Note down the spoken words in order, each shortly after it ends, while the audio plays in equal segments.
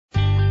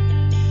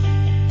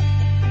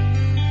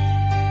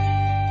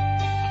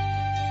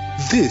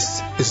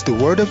This is the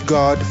Word of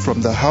God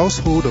from the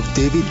Household of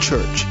David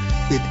Church.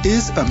 It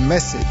is a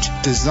message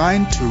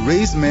designed to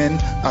raise men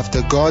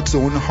after God's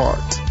own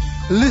heart.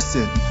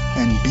 Listen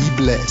and be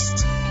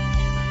blessed.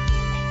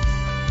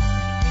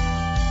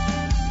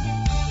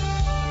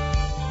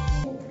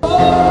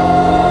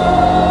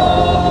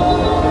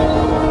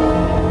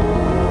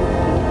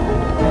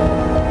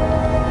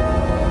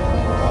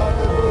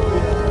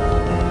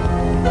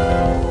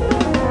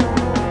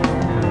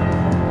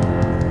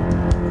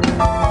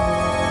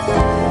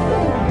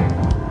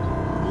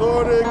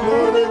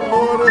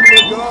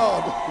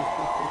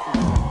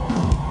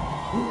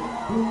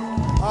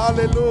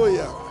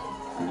 Hallelujah.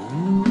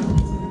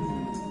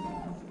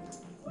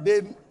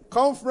 The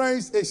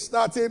conference is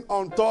starting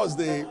on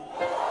Thursday.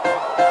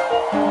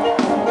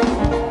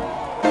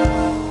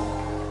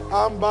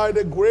 And by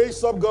the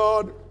grace of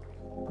God,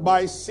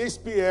 by 6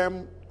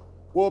 p.m.,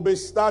 we'll be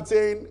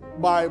starting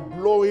by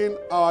blowing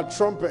our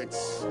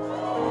trumpets.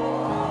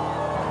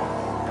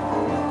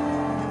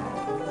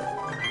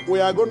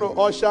 We are going to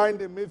usher in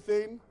the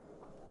meeting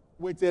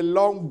with a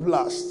long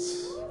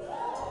blast.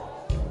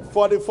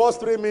 For the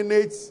first 3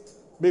 minutes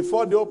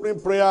before the opening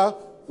prayer,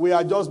 we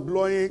are just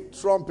blowing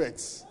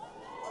trumpets.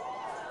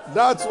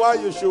 That's why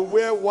you should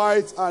wear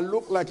white and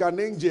look like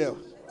an angel.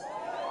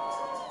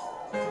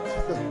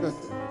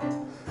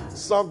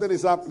 Something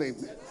is happening.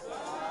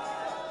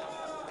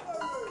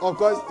 Of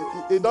course,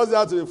 it doesn't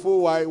have to be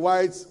full white,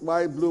 white,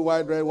 blue,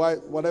 white, red,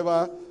 white,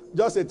 whatever.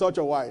 Just a touch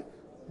of white.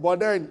 But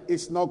then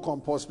it's not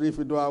compulsory if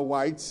you don't have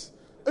white.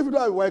 If you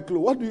don't have white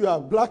clothes, what do you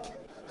have? Black?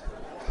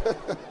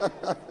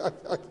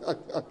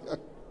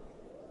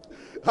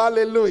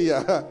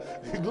 Hallelujah.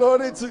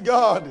 Glory to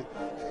God.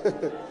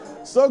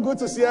 So good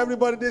to see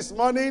everybody this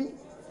morning.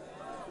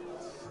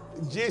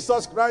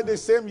 Jesus Christ the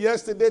same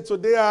yesterday,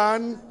 today,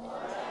 and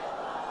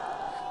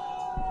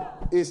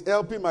is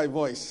helping my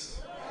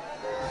voice.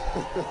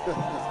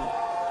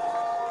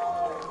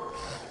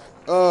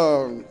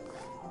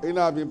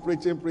 I've been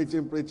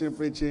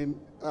preaching,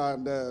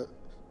 and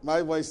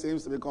my voice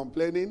seems to be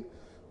complaining.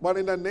 But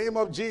in the name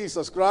of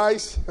Jesus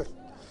Christ,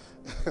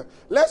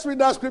 let's read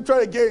that scripture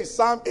again.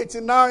 Psalm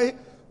 89,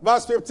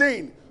 verse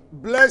 15.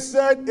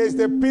 Blessed is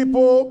the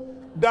people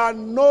that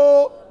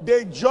know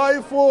the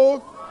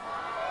joyful.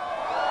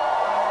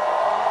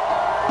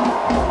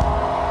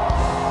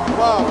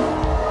 Wow.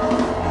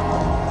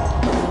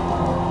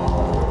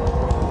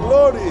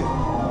 Glory.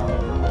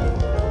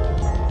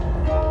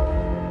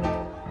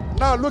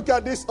 Now look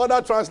at this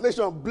other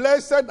translation.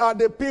 Blessed are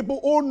the people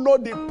who know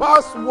the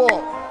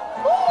password.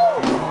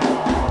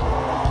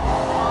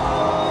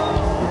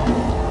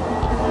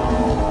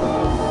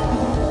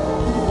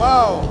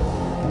 Wow.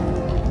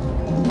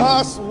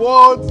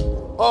 Password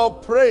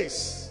of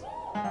praise.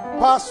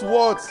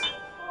 Password.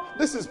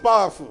 This is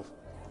powerful.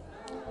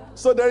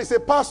 So there is a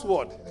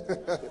password.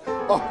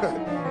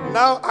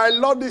 Now I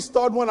love this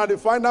third one and the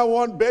final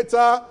one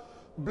better.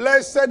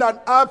 Blessed and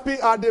happy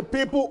are the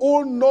people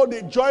who know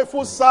the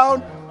joyful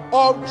sound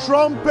of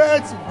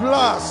trumpet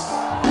blast.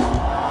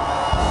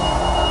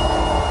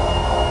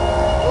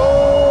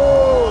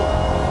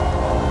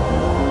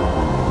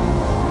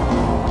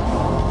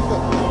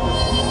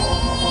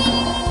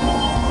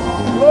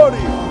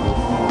 Glory.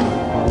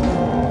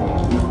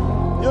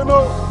 You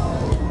know,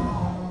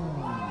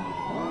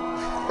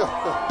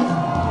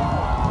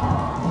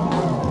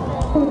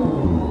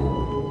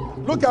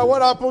 look at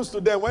what happens to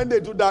them when they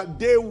do that.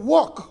 They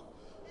walk,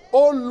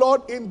 oh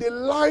Lord, in the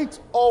light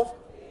of,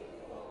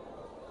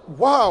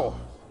 wow.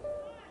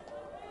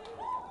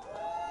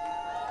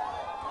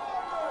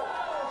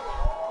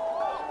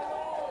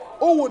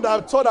 Who would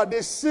have thought that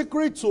the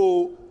secret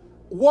to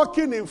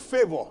walking in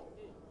favor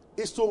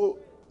is to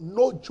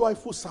know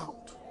joyful sound?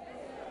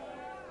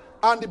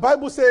 And the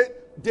Bible says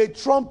the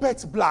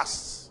trumpet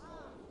blasts.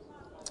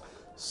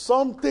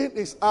 Something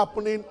is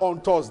happening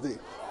on Thursday.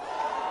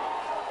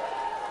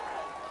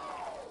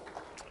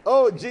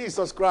 Oh,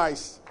 Jesus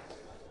Christ.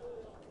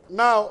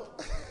 Now,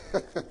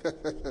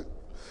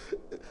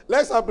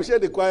 let's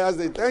appreciate the choirs.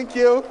 Thank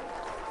you.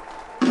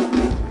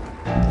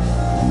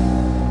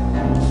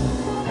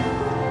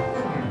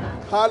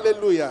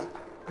 Hallelujah.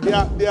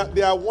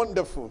 They are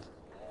wonderful.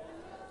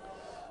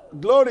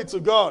 Glory to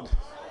God.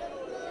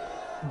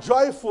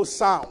 Joyful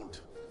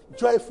sound.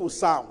 Joyful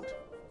sound.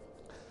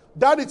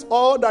 That is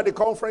all that the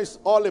conference is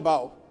all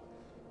about.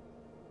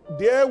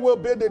 There will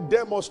be the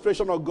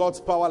demonstration of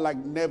God's power like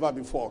never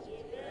before.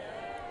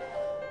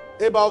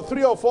 About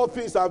 3 or 4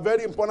 things are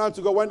very important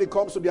to God when it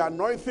comes to the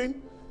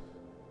anointing.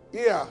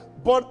 Yeah,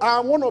 but I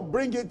want to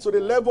bring it to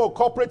the level of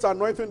corporate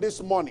anointing this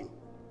morning.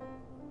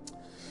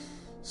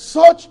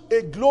 Such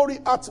a glory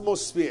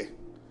atmosphere.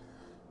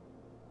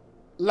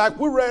 Like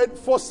we read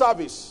for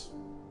service.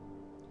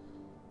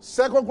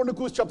 2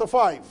 Chronicles chapter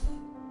 5.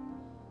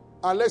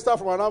 And let's start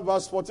from around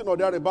verse 14 or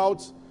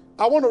thereabouts.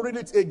 I want to read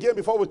it again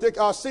before we take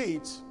our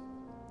seats.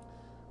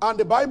 And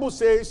the Bible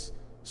says,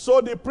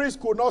 so the priest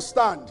could not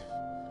stand.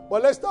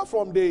 But let's start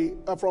from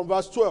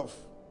verse 12.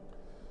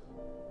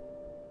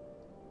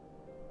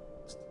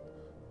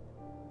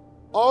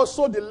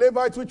 Also the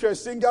Levites which were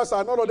singers,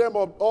 and none of them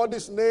of all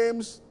these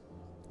names.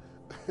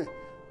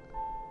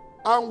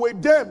 And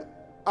with them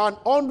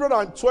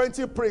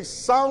 120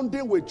 priests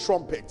sounding with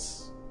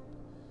trumpets.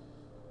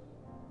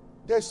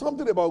 There's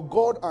something about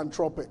God and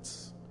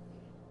trumpets.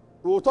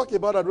 We will talk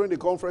about that during the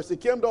conference. He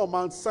came down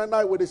Mount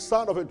Sinai with the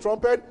sound of a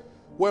trumpet.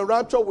 When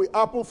rapture will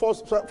happen,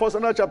 First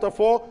Samuel chapter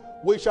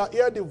 4, we shall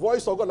hear the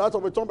voice of God out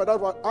of a trumpet. That's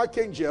what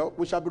archangel,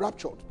 we shall be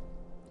raptured.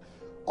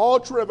 All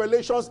through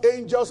Revelations,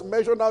 angels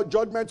measuring out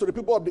judgment to the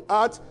people of the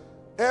earth.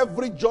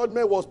 Every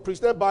judgment was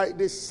preceded by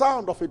the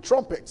sound of a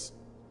trumpet.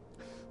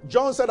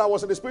 John said, I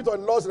was in the Spirit of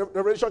the Lord,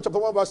 Revelation chapter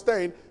 1 verse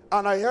 10,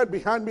 and I heard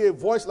behind me a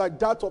voice like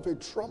that of a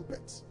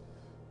trumpet.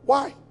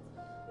 Why?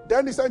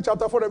 Then he said in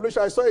chapter 4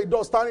 Revelation, I saw a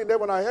door standing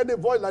there, and I heard a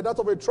voice like that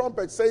of a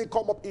trumpet saying,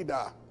 come up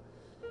hither.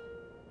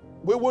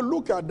 We will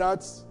look at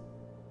that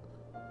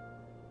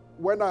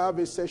when I have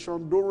a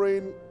session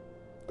during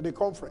the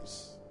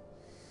conference.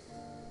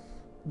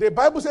 The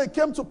Bible says it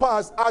came to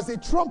pass as the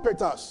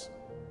trumpeters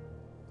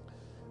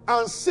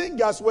and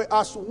singers were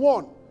as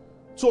one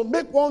to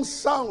make one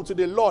sound to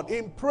the Lord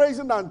in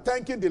praising and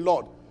thanking the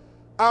Lord.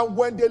 And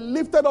when they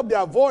lifted up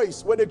their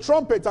voice with the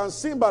trumpet and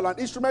cymbal and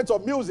instruments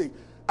of music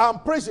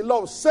and praised the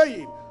Lord,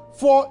 saying,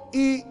 for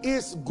he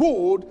is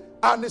good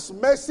and his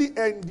mercy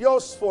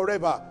endures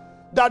forever.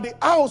 That the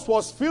house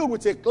was filled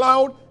with a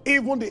cloud,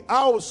 even the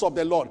house of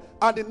the Lord.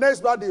 And the next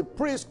verse, the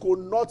priest could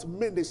not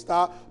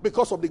minister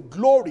because of the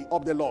glory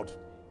of the Lord.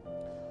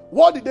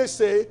 What did they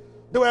say?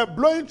 They were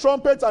blowing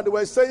trumpets and they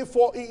were saying,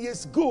 for he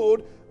is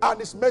good and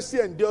his mercy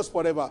endures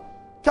forever.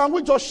 Can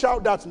we just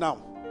shout that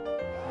now?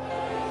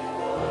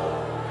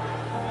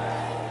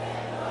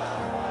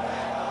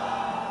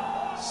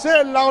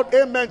 Say loud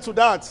amen to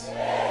that.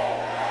 Amen.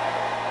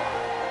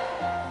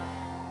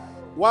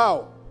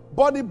 Wow.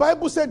 But the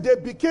Bible said they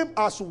became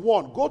as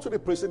one. Go to the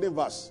preceding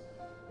verse.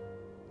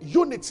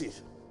 Unity.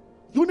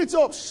 Unity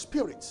of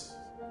spirit.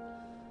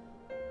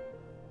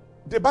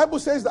 The Bible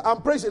says that,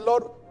 and praise the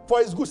Lord for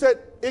his good, said,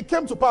 it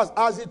came to pass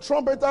as the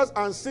trumpeters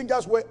and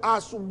singers were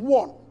as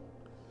one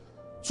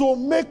to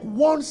make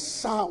one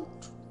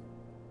sound.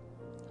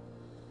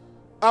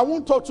 I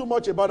won't talk too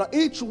much about that.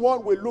 Each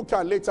one we'll look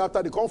at later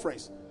after the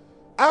conference.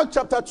 Act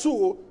chapter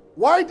 2,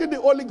 why did the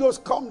Holy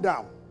Ghost come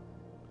down?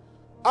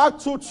 Act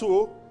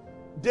 2:2,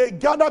 they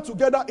gathered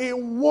together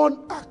in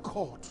one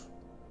accord.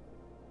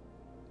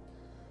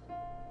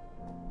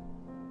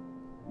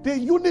 The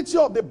unity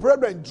of the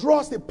brethren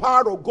draws the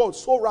power of God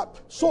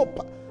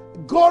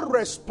God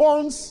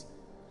responds.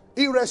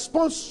 He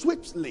responds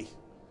swiftly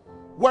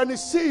when he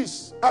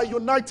sees a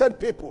united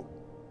people.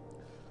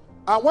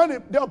 And when the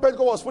day of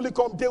Pentecost was fully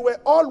come, they were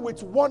all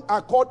with one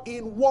accord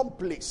in one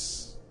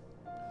place.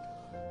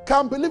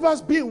 Can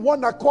believers be in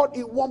one accord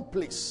in one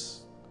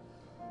place?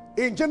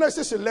 In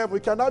Genesis 11, we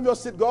can have your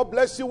seat. God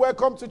bless you.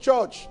 Welcome to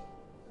church.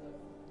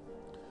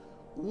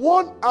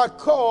 One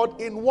accord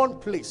in one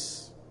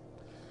place.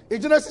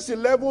 In Genesis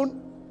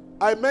 11,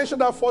 I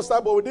mentioned that first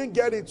time, but we didn't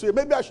get into it.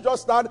 Maybe I should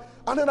just start,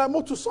 and then I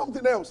move to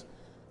something else.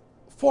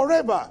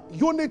 Forever,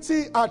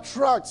 unity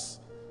attracts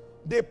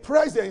the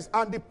presence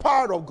and the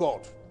power of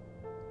God.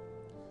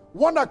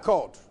 One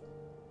accord.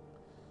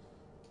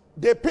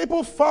 The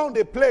people found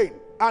a plane,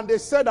 and they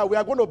said that we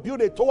are going to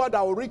build a tower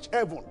that will reach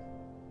heaven.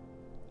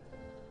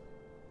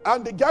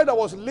 And the guy that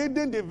was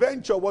leading the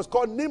venture was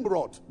called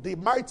Nimrod, the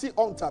mighty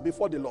hunter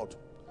before the Lord.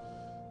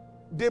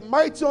 The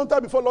mighty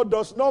hunter before the Lord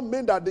does not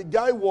mean that the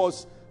guy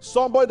was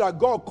somebody that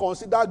God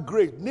considered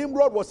great.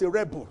 Nimrod was a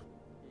rebel.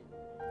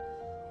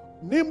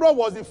 Nimrod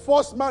was the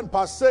first man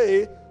per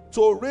se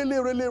to really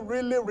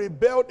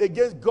rebel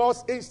against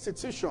God's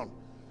institution.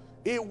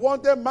 He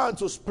wanted man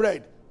to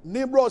spread.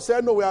 Nimrod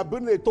said, no, we are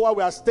building a tower,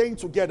 we are staying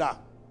together.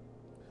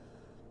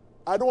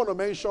 I don't want to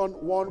mention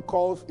one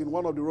called in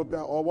one of the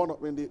European or one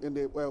in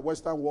the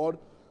Western world,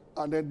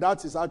 and then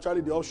that is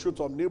actually the offshoot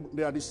of Nimrod.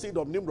 They are the seed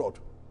of Nimrod.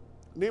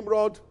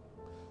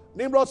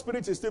 Nimrod's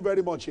spirit is still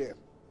very much here.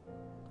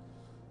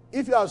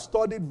 If you have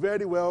studied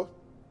very well,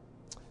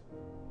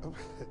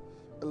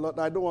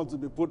 I don't want to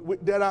be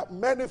put. There are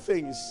many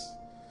things.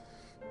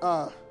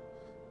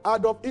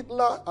 Adolf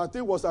Hitler, I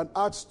think, was an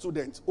art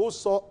student who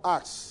saw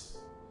arts.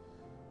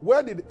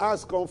 Where did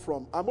arts come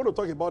from? I'm going to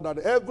talk about that.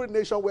 Every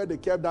nation where they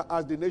kept that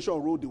arts, the nation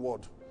ruled the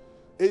world.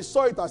 He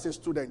saw it as a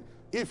student.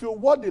 If you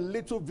watch the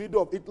little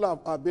video of Hitler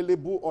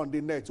available on the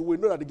net, you will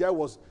know that the guy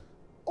was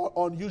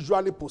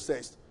unusually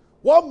possessed.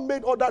 What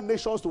made other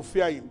nations to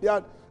fear him?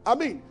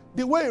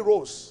 The way he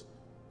rose,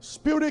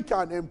 spirit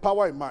can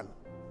empower a man.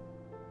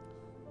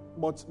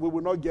 But we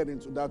will not get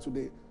into that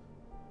today.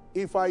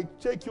 If I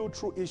take you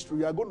through history,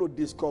 you are going to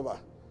discover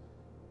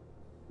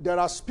there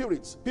are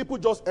spirits. People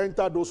just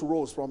enter those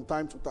roles from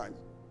time to time.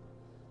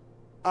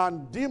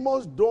 And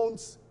demons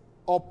don't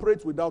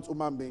operate without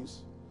human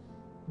beings.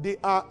 They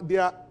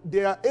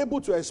are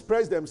able to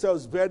express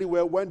themselves very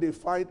well when they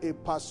find a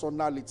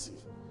personality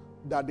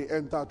that they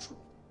enter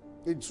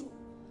into.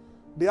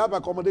 They have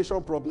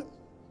accommodation problem.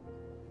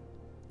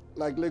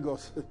 Like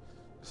Lagos.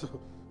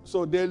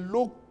 So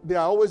they are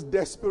always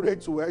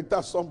desperate to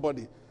enter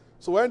somebody.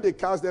 So when they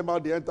cast them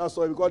out, they enter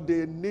soil because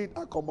they need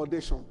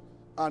accommodation.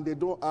 And they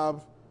don't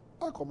have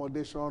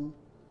accommodation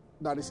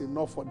that is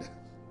enough for them.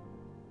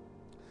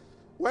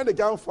 When they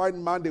can't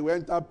find man, they will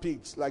enter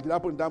pigs, like it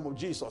happened in the time of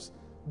Jesus.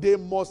 They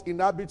must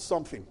inhabit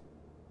something.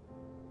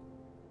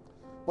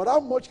 But how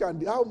much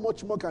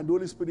more can the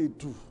Holy Spirit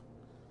do?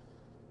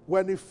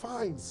 When he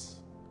finds,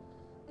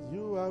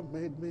 you have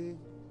made me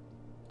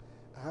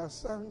a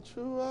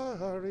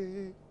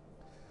sanctuary,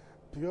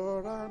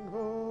 pure and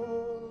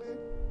holy,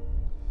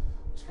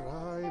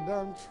 tried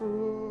and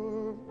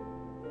true.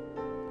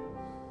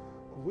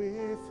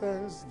 With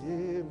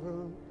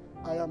thanksgiving,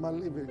 I am a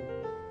living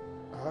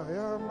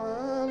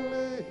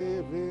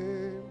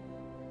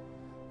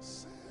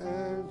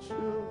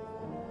sanctuary.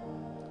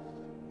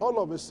 All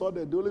of a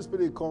sudden, the Holy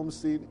Spirit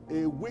comes in,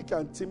 a weak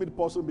and timid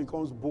person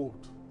becomes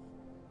bold.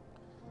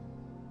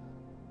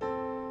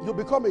 You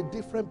become a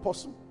different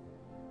person.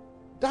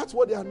 That's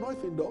what the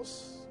anointing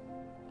does.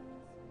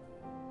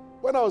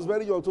 When I was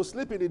very young, to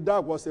sleep in the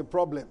dark was a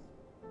problem.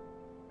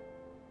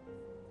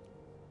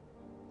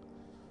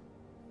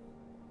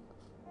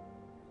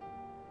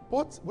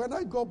 But when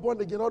I got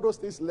born again, all those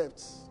things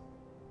left.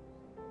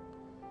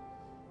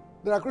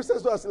 There are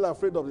Christians who are still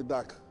afraid of the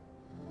dark.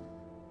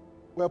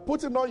 Well,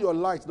 putting on your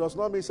light does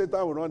not mean Satan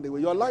will run away.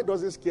 Your light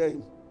doesn't scare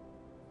him.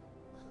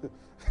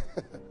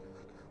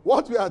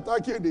 What we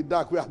attack you in the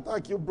dark, we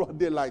attack you broad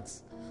daylight.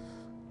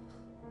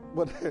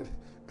 But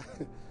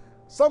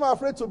some are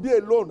afraid to be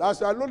alone.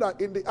 As you are alone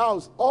in the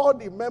house, all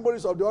the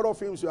memories of the horror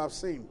films you have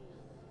seen,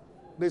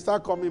 they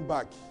start coming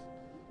back.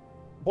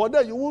 But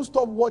then you won't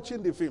stop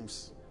watching the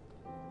films.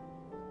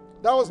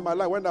 That was my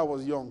life when I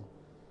was young.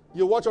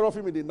 You watch horror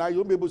film in the night, you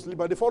won't be able to sleep,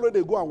 but the following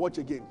day, go and watch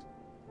again.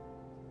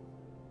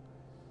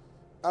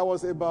 I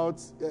was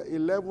about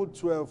 11,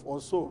 12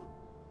 or so,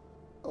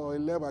 or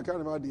 11, I can't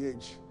remember the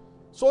age.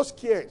 So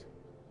scared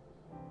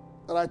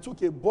that I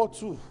took a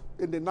bottle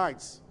in the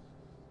night.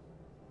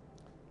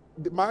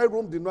 My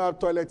room did not have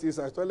toilet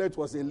inside. The toilet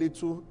was a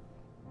little,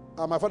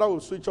 and my father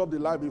would switch off the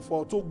light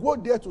before. To go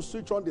there to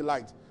switch on the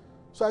light.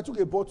 So I took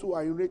a bottle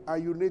and I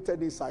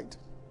urinated inside.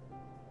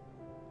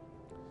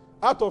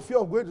 Out of fear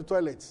of going to the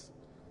toilet.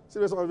 See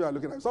what some of you are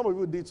looking at. Some of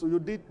you did, so you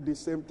did the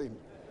same thing.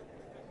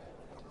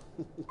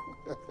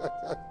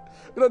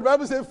 The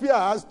Bible says fear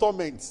has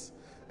torments.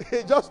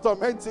 It's just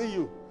tormenting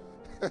you.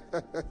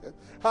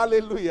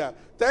 Hallelujah.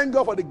 Thank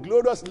God for the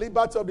glorious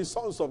liberty of the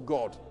sons of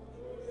God.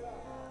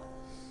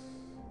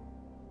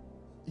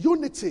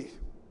 Unity.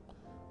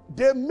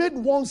 They made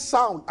one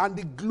sound and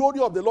the glory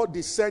of the Lord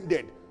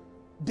descended.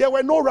 There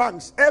were no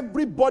ranks.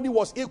 Everybody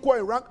was equal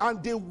in rank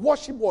and the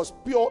worship was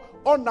pure,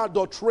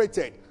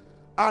 unadulterated.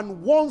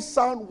 And one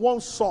sound,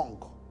 one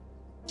song.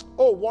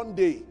 Oh, one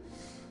day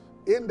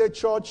in the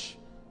church,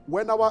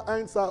 when our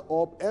hands are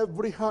up,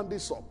 every hand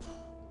is up.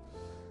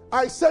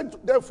 I said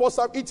therefore,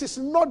 it is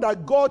not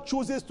that God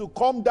chooses to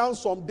come down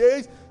some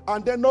days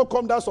and then not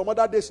come down some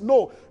other days.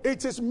 No,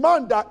 it is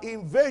man that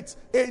invades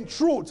in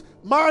truth.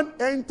 Man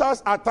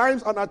enters at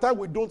times and at times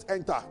we don't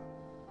enter.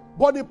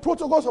 But the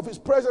protocols of his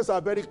presence are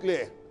very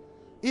clear.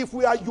 If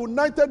we are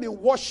united in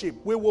worship,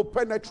 we will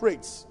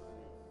penetrate.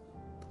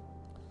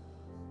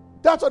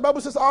 That's what the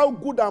Bible says, how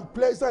good and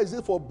pleasant is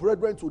it for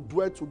brethren to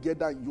dwell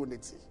together in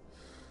unity.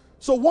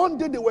 So one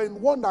day they were in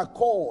one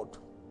accord.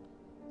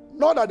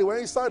 Not that they were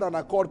inside an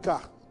Accord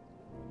car.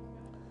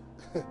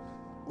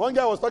 One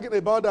guy was talking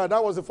about that.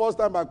 That was the first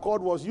time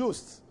Accord was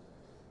used.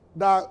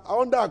 That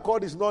under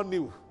Accord is not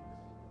new.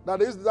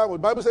 That is the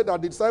Bible said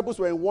that the disciples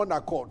were in one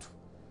accord.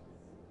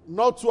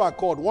 Not two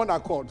accord, one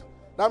accord.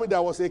 That means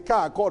there was a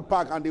car Accord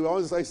park and they were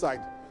on the same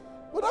side.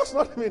 But that's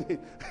not meaning.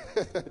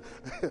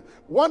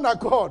 One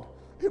accord.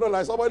 You know,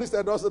 like somebody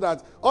said also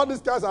that all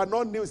these cars are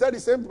not new. He said the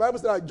same. The Bible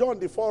said that John,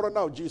 the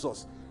forerunner of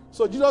Jesus.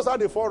 So Jesus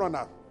had a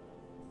forerunner.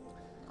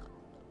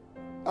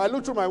 I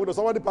looked through my window.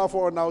 Somebody passed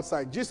forerunner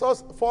outside.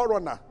 Jesus,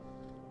 forerunner.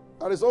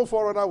 And his own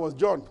forerunner was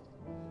John.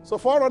 So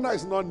forerunner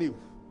is not new.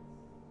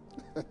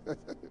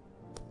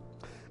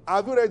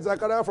 Have you read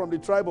Zechariah from the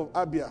tribe of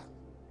Abia?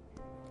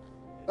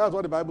 That's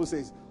what the Bible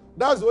says.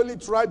 That's the only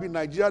tribe in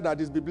Nigeria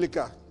that is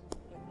biblical.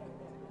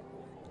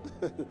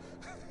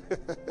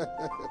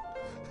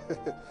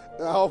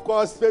 Of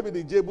course, maybe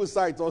the Jebu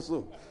site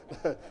also.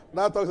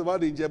 That talks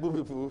about the Jebu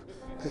people.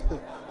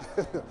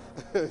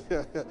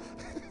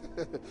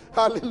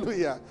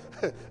 Hallelujah.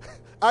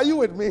 Are you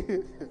with me?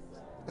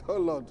 Oh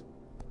Lord.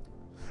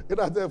 You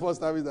know, the first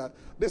time is that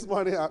this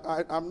morning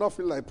I'm not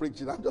feeling like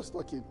preaching. I'm just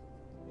talking.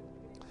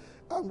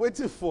 I'm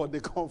waiting for the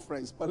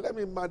conference, but let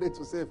me manage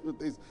to say a few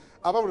things.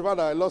 Apart from the fact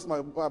that I lost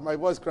my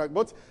voice crack.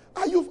 But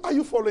are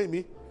you following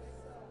me?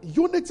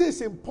 Unity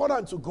is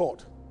important to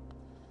God.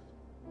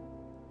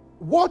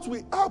 What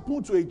will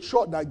happen to a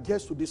church that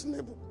gets to this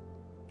level?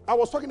 I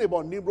was talking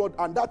about Nimrod,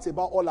 and that's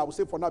about all I will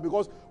say for now,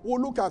 because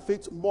we'll look at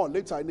it more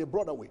later in a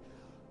broader way.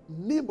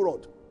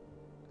 Nimrod,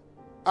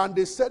 and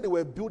they said they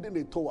were building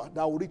a tower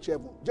that will reach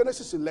heaven.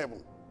 Genesis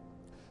 11.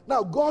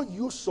 Now, God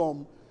used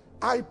some.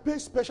 I pay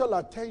special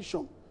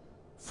attention,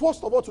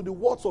 first of all, to the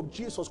words of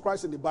Jesus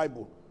Christ in the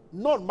Bible.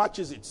 None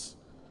matches it.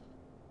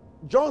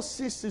 John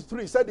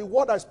 6:63 said, the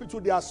word I speak to,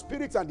 they are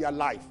spirit and they are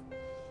life.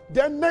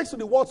 Then next to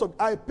the words of,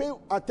 I pay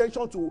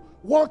attention to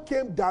what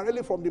came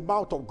directly from the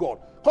mouth of God.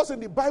 Because in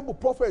the Bible,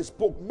 prophets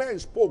spoke, men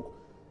spoke,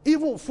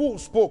 even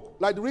fools spoke,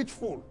 like the rich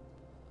fool.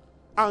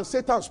 And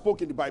Satan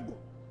spoke in the Bible.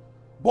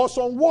 But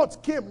some words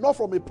came not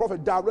from a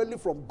prophet, directly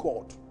from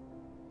God.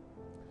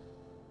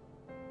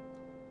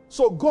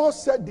 So God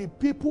said the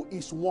people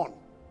is one.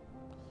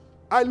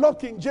 I love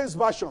King James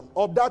version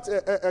of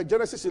that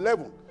Genesis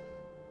 11.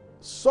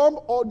 Some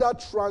other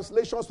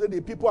translations say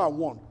the people are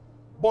one.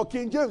 But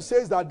King James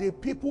says that the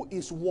people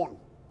is one.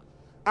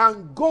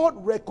 And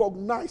God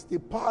recognized the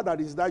power that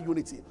is that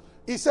unity.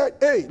 He said,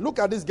 hey, look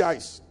at these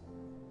guys.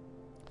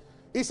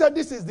 He said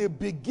this is the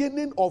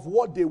beginning of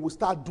what they will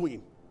start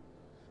doing.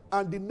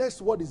 And the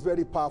next word is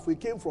very powerful. It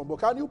came from, but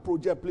can you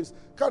project, please?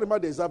 Can't remember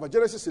the example.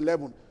 Genesis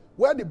 11,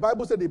 where the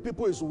Bible said the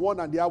people is one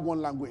and they have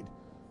one language.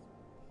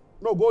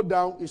 No, go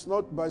down. It's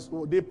not,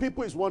 the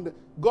people is one.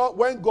 God,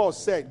 when God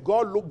said,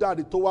 God looked at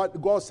it toward,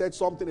 God said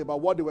something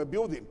about what they were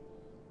building.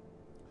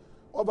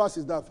 What verse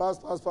is that?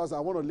 Fast. I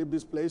want to leave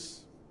this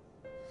place.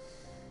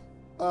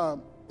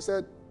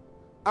 Said,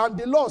 and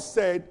the Lord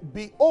said,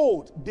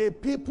 behold, the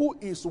people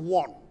is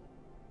one.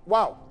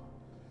 Wow.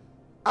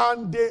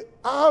 And they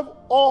have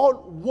all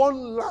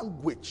one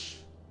language.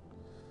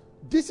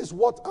 This is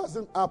what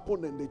hasn't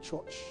happened in the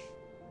church.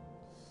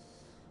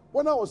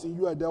 When I was in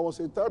US, there was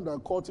a time that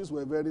cultists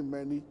were very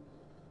many.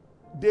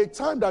 The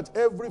time that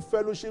every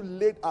fellowship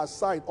laid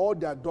aside all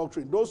their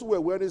doctrine, those who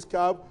were wearing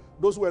scarf,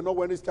 those who were not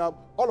wearing scarf,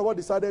 all of us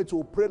decided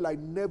to pray like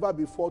never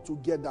before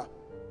together.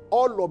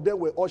 All of them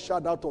were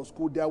ushered out of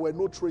school. There were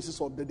no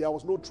traces of them. There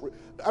was no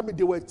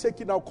they were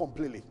taken out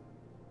completely.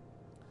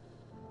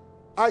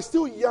 I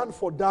still yearn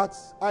for that.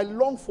 I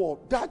long for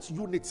that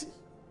unity.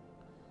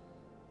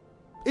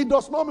 It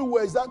does not mean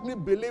we exactly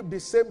believe the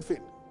same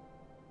thing.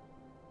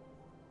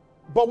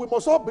 But we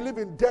must all believe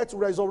in death,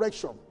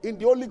 resurrection, in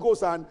the Holy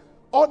Ghost, and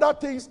other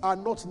things are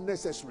not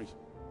necessary.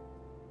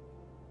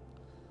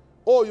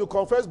 Oh, you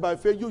confess by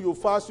faith, you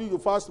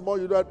fast more,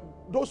 you do that.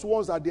 Those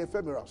ones are the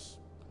ephemerals.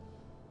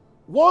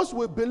 Once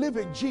we believe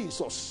in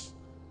Jesus,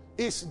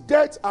 it's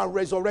death and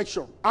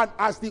resurrection, and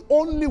as the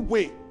only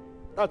way,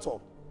 that's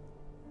all.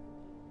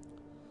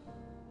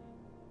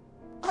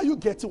 Are you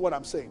getting what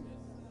I'm saying?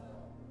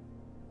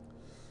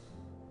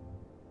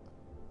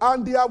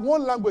 And they have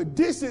one language.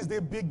 This is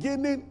the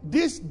beginning.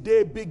 This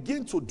they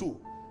begin to do.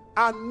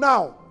 And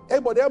now,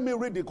 everybody help me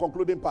read the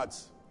concluding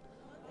parts.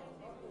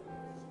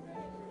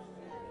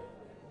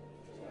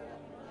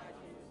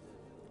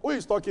 Who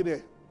is talking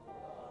here?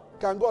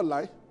 Can God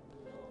lie?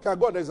 Can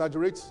God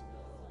exaggerate?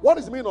 What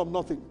is the meaning of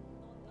nothing?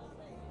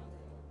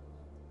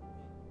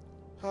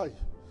 Hi.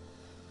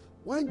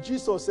 When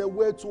Jesus said,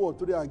 where two or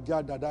three are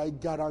gathered, I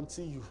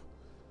guarantee you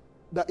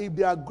that if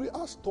they agree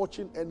as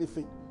touching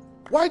anything,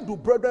 why do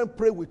brethren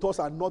pray with us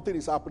and nothing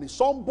is happening?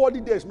 Somebody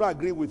there is not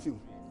agreeing with you.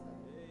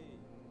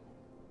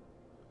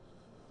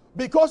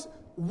 Because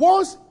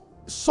once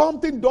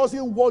something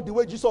doesn't work the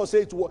way Jesus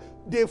said it to work,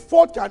 the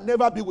fault can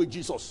never be with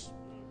Jesus.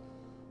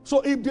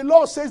 So if the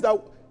Lord says that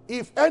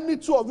if any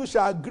two of you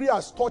shall agree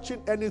as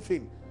touching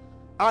anything,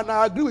 and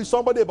I agree with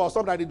somebody about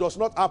something and it does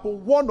not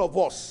happen, one of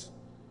us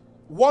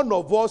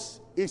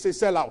is a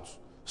sellout.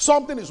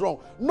 Something is wrong.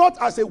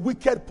 Not as a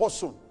wicked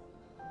person.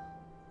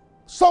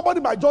 Somebody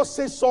might just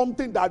say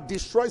something that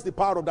destroys the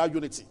power of that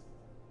unity.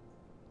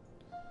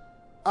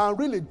 And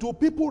really, do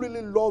people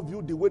really love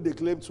you the way they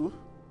claim to?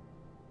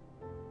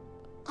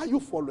 Are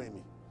you following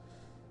me?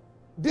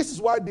 This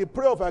is why the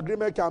prayer of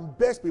agreement can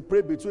best be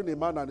prayed between a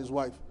man and his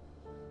wife.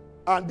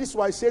 And this is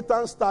why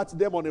Satan starts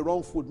them on the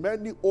wrong foot.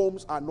 Many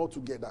homes are not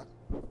together.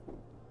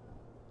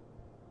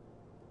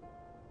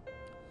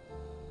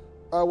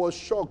 I was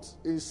shocked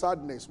in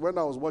sadness when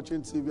I was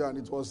watching TV and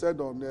it was said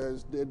on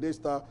the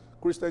Daystar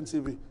Christian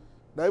TV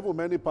that even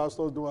many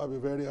pastors don't have a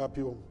very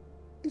happy home.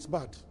 It's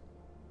bad.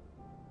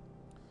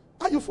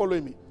 Are you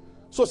following me?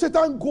 So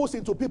Satan goes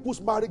into people's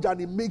marriage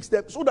and he makes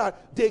them so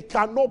that they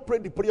cannot pray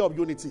the prayer of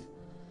unity.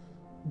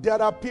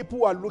 There are people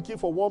who are looking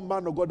for one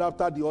man of God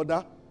after the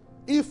other.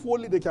 If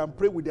only they can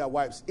pray with their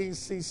wives in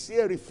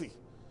sincerity,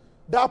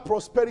 that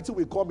prosperity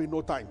will come in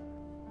no time.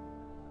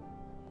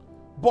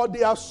 But they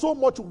have so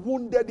much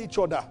wounded each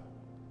other.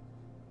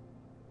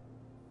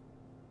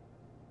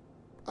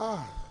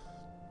 Are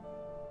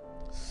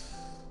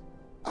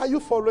you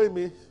following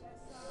me?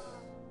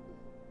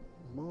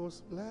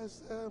 Most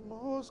blessed,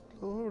 most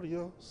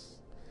glorious,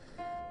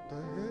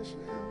 thy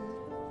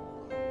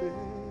shall be.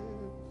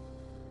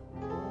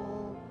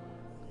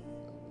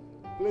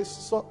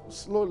 Please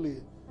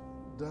slowly.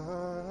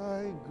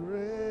 Thy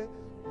great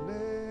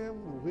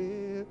name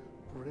we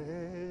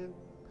pray.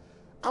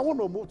 I want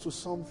to move to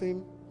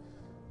something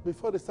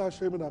before they start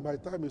showing me that my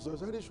time is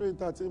already showing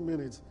 13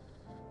 minutes.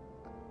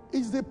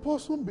 Is the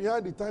person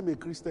behind the time a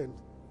Christian?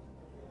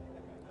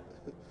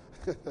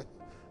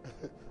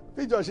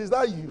 Hey Josh, is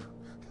that you?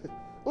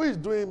 Who is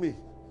doing me?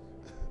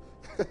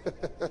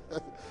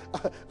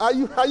 Are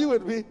you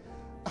with me?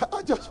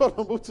 I just want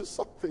to move to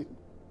something.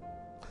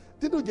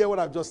 Did you get what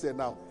I've just said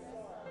now?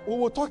 We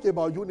will talk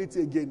about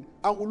unity again,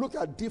 and we'll look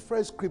at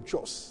different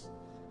scriptures.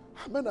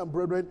 Amen and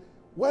brethren,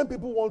 when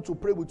people want to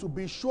pray with you,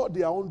 be sure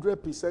they are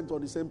 100%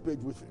 on the same page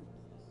with you.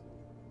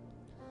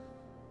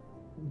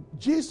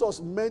 Jesus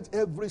meant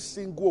every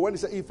single when he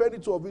said, if any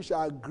two of you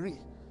shall agree.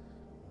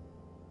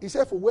 He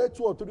said, for where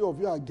 2 or 3 of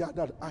you are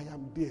gathered, I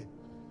am there.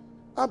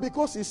 And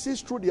because he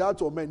sees through the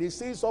heart of men, he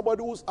sees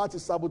somebody whose heart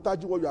is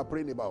sabotaging what you are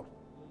praying about.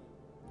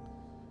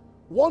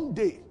 One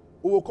day,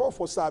 we will come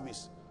for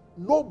service.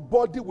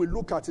 Nobody will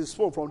look at his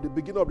phone from the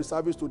beginning of the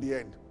service to the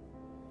end.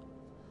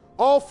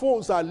 All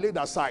phones are laid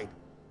aside.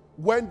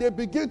 When they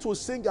begin to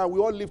sing and we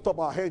all lift up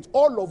our hands,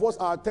 all of us,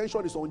 our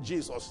attention is on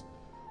Jesus.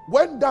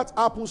 When that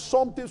happens,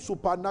 something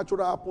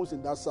supernatural happens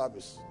in that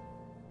service.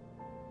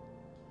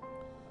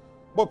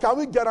 But can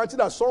we guarantee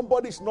that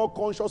somebody is not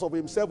conscious of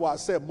himself or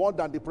herself more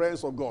than the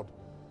presence of God?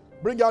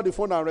 Bring out the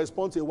phone and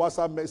respond to a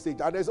WhatsApp message.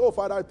 And they say, oh,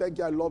 Father, thank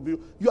you, I love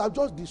you. You have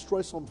just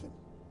destroyed something.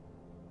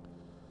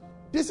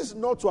 This is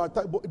not to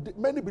attack, but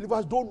many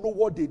believers don't know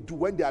what they do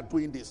when they are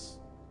doing this.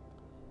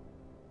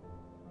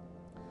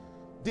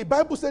 The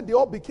Bible said they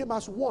all became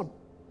as one.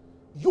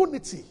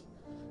 Unity.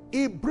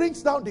 It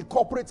brings down the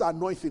corporate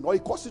anointing, or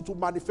it causes it to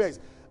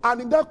manifest.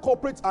 And in that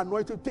corporate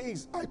anointing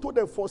things, I told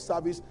them first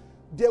service,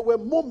 there were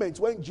moments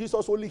when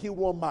Jesus only healed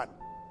one man.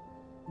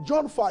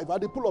 John 5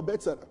 at the pool of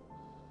Bethesda.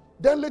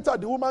 Then later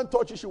the woman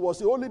touched, she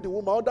was only the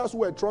woman. Others who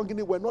were drunk in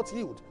it were not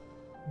healed.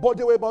 But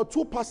there were about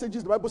 2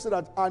 passages, the Bible said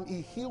that, and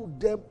he healed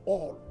them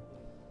all.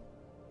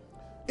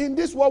 In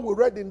this what we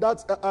read in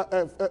that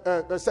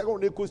 2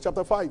 Chronicles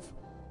chapter 5,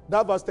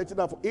 that verse 13,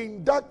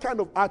 in that kind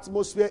of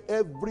atmosphere,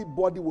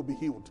 everybody will be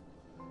healed.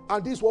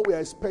 And this is what we are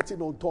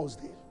expecting on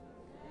Thursday.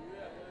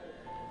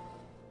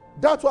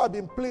 That's why I've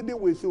been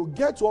pleading with you.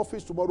 Get to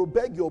office tomorrow,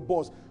 beg your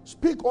boss.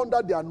 Speak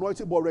under the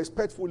anointing, but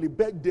respectfully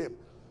beg them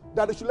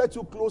that they should let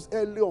you close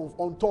early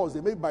on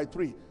Thursday, maybe by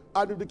 3.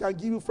 And if they can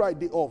give you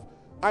Friday off.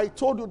 I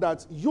told you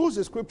that use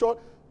the scripture.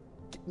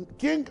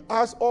 King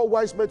asked all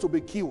wise men to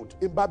be killed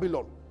in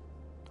Babylon.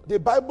 The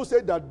Bible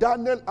said that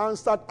Daniel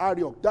answered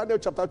Arioch, Daniel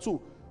chapter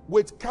 2,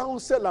 with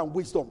counsel and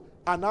wisdom.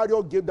 And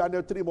Arioch gave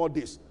Daniel 3 more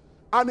days.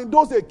 And in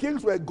those days,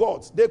 kings were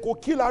gods. They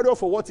could kill Arioch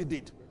for what he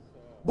did.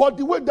 But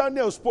the way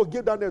Daniel spoke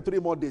gave Daniel 3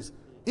 more days.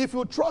 If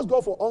you trust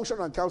God for unction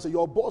and counsel,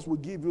 your boss will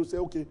give you, say,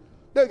 okay,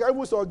 then I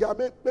will say, God,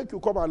 make you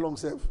come along,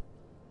 self.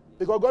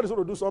 Because God is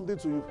going to do something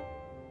to you.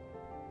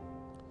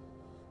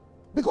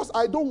 Because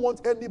I don't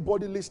want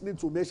anybody listening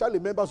to me, especially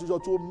members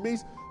to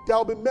miss. There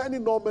will be many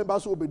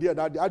non-members who will be there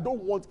that day. I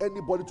don't want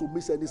anybody to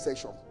miss any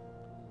session.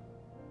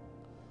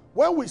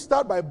 When we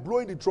start by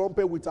blowing the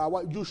trumpet with our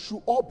wife, you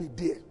should all be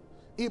there.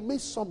 It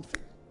means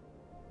something.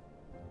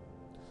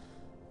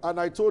 And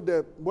I told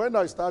them, when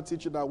I start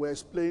teaching, I will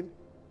explain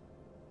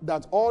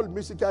that all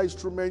musical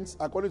instruments,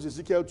 according to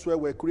Ezekiel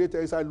 12, were created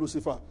inside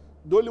Lucifer.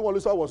 The only one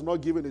Lucifer was not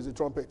given is the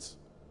trumpet.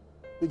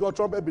 Because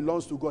trumpet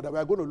belongs to God. And we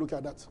are going to look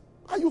at that.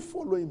 Are you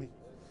following me?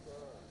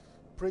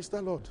 Praise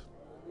the Lord.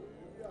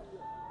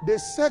 The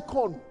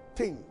second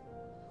thing,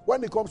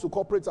 when it comes to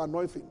corporate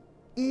anointing,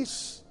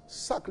 is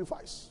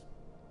sacrifice.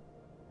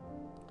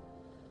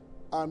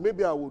 And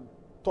maybe I would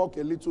talk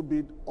a little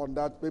bit on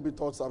that, maybe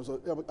thoughts. So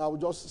I will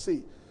just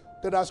say,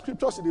 there are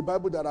scriptures in the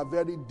Bible that are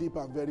very deep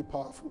and very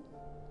powerful.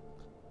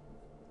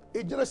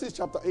 In Genesis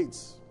chapter 8,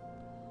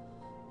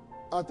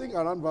 I think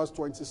around verse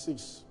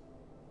 26,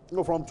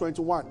 from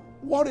 21.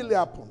 What really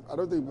happened? I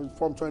don't think it was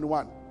from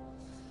 21.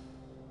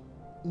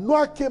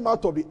 Noah came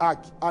out of the ark,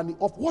 and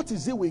what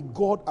is it with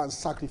God and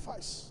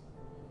sacrifice?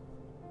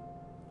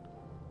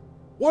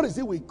 What is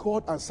it with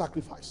God and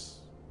sacrifice?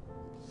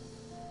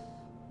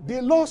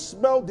 The Lord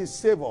smelled the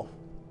savor.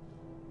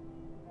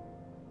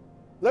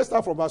 Let's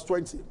start from verse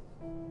 20.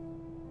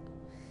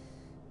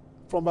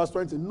 From verse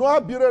 20.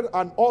 Noah built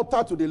an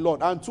altar to the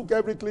Lord and took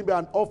every clean bear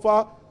and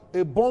offered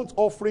a burnt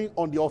offering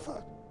on the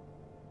altar.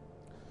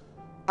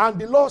 And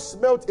the Lord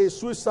smelt a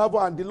sweet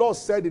savour, and the Lord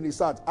said in his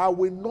heart, I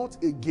will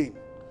not again.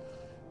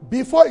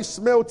 Before he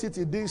smelt it,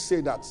 he didn't say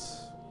that.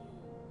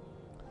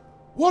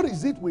 What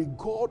is it with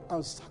God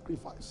and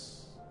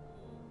sacrifice?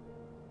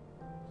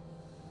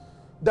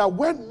 That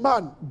when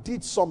man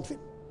did something,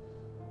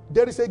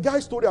 there is a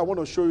guy's story I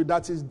want to show you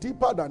that is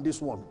deeper than this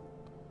one.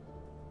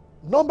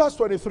 Numbers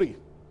 23.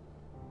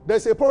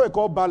 There's a prophet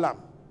called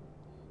Balaam,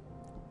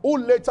 who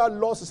later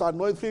lost his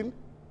anointing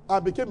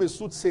and became a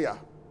soothsayer.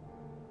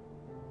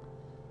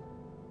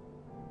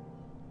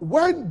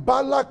 When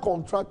Balak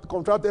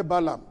contracted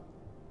Balaam,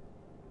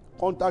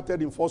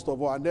 contacted him first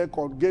of all, and then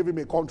gave him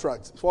a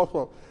contract. First of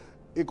all,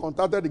 he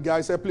contacted the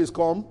guy, said, please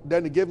come.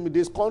 Then he gave me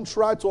this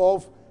contract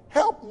of,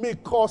 help me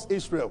curse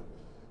Israel.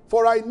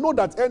 For I know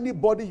that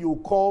anybody you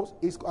call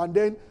is, and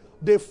then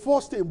the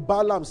first thing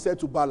Balaam said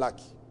to Balak,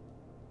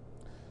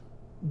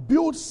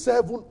 build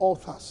 7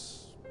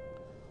 altars.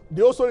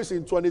 The also is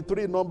in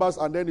 23 Numbers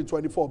and then in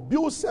 24.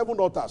 Build 7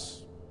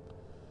 altars.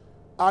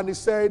 And he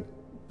said,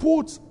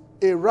 put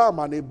a ram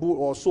and a bull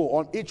or so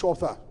on each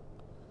altar.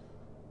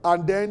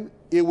 And then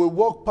he will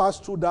walk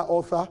past through that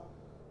altar,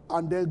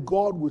 and then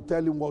God will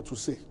tell him what to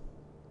say.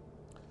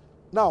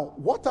 Now,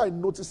 what I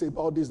notice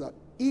about this is that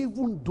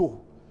even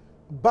though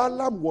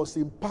Balaam was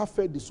in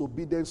perfect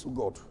disobedience to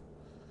God.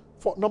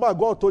 For number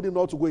God told him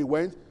not to go, he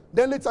went.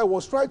 Then later he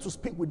was trying to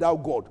speak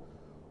without God.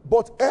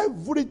 But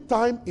every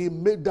time he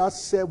made that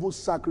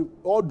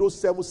all those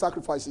 7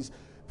 sacrifices,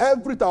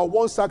 every time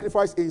one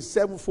sacrifice in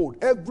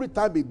 7-fold, every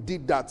time he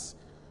did that,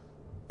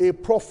 a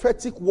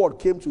prophetic word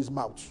came to his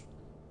mouth.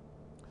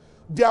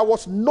 There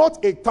was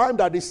not a time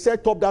that he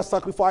set up that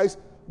sacrifice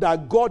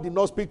that God did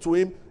not speak to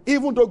him,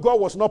 even though God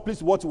was not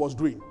pleased with what he was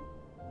doing.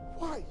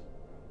 Why?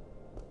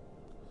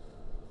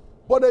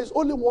 But there is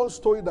only one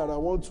story that I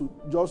want to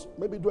just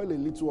maybe dwell a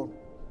little on.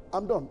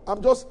 I'm done.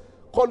 I'm just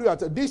calling you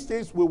at these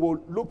things. We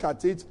will look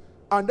at it,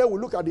 and then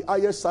we'll look at the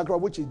highest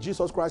sacrifice, which is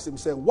Jesus Christ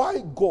himself. Why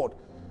God?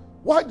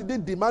 Why did he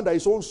demand that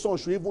his own son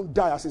should even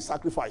die as a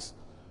sacrifice?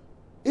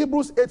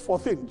 Hebrews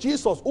 8:14,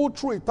 Jesus, who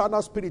through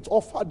eternal spirit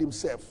offered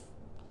himself.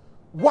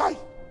 Why?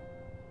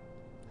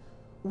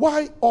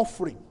 Why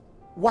offering?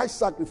 Why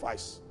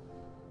sacrifice?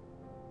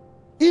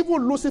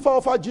 Even Lucifer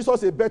offered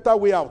Jesus a better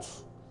way out.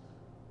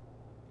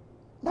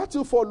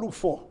 Matthew 4, Luke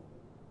 4.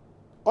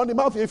 On the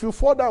mountain, if you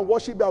fall down and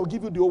worship me, I will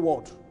give you the whole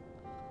world.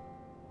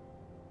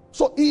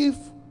 So if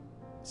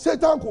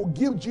Satan could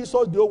give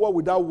Jesus the whole world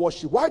without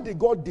worship, why did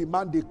God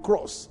demand the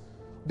cross,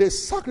 the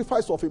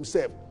sacrifice of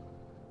himself?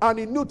 And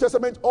in New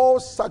Testament, all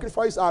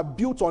sacrifices are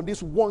built on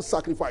this one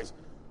sacrifice.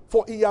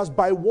 For he has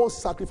by one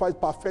sacrifice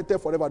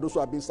perfected forever those who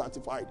have been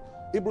sanctified.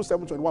 Hebrews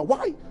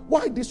 7:21.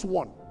 Why this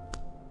one?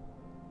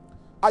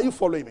 Are you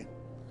following me?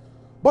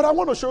 But I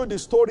want to show you the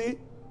story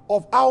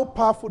of how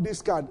powerful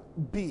this can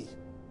be.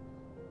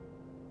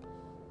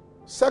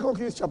 2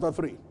 Kings chapter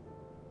 3.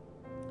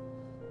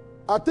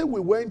 I think we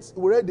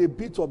read a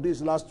bit of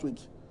this last week.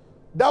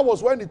 That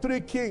was when the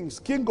 3 kings,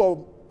 king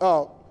of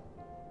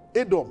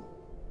Edom,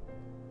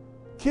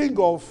 king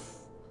of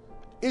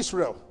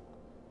Israel,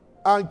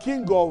 and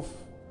king of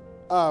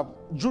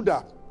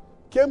Judah,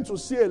 came to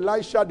see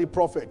Elisha the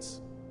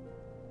prophet.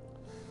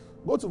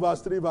 Go to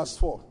verse 3, verse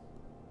 4.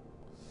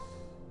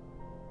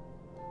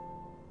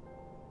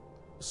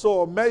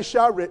 So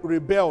Mesha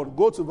rebelled.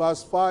 Go to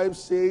verse 5,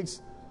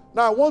 6.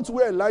 Now I want to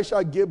where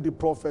Elisha gave the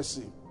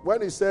prophecy.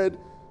 When he said,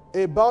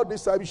 about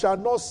this time you shall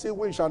not see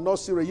wind, shall not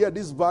see rain, yet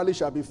this valley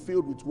shall be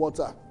filled with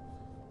water.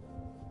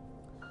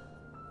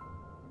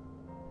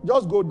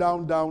 Just go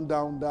down,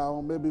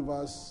 maybe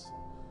verse.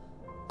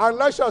 And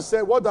Elisha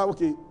said, what?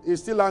 Okay,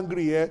 he's still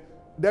angry here.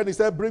 Then he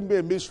said, bring me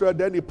a minstrel.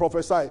 Then he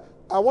prophesied.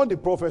 I want the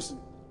prophecy.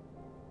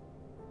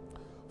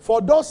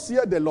 For thus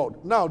saith the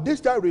Lord. Now this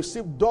guy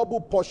received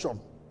double portion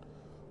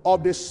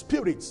of the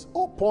Spirit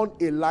upon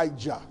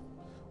Elijah,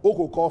 who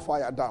could call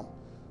fire down.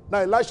 Now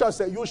Elisha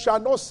said, you shall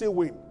not see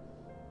wind,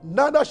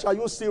 neither shall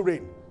you see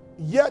rain,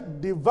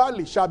 yet the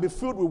valley shall be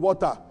filled with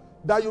water,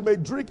 that you may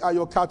drink at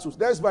your cattle.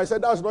 Next verse, I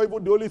said that's not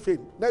even the only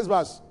thing. Next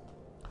verse.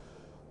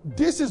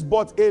 This is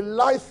but a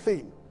light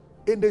thing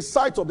in the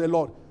sight of the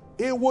Lord.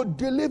 He will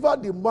deliver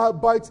the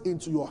Moabites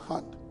into your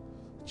hand.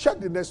 Check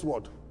the next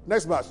word.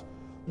 Next verse.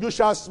 You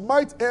shall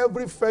smite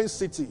every fenced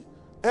city,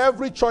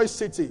 every choice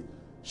city,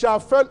 shall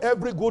fell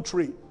every good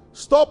tree,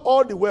 stop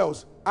all the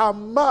wells,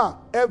 and mar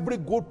every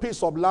good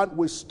piece of land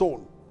with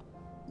stone.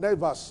 Next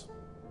verse.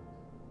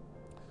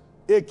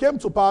 It came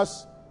to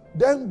pass,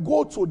 then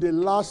go to the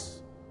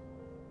last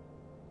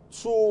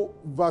 2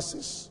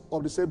 verses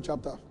of the same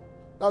chapter.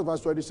 That's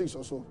verse 26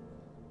 or so.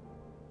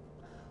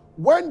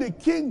 When the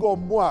king of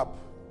Moab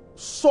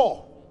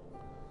saw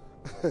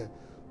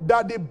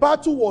that the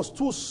battle was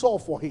too sore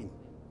for him.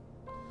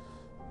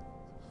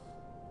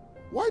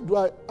 Why do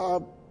I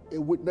have a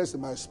witness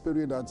in my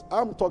spirit that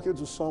I'm talking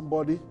to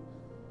somebody?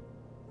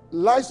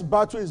 Life's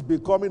battle is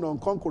becoming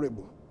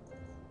unconquerable.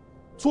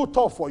 Too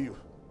tough for you.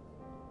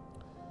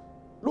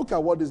 Look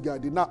at what this guy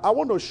did. Now, I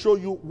want to show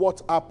you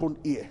what happened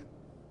here.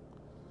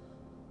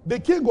 The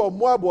king of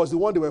Moab was the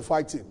one they were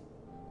fighting.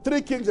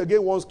 3 kings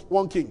against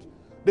one king.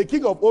 The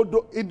king of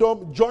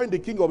Edom joined the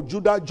king of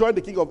Judah, joined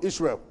the king of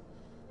Israel.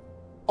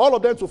 All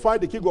of them to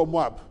fight the king of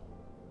Moab.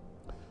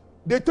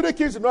 The 3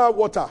 kings did not have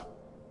water.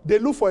 They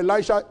looked for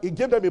Elisha. He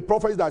gave them a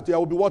prophecy that there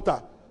will be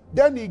water.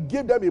 Then he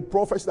gave them a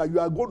prophecy that you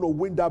are going to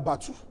win that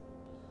battle.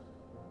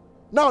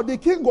 Now, the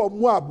king of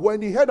Moab,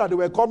 when he heard that they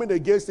were coming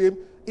against him,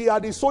 he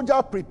had his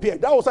soldier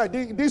prepared. That was why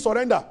he didn't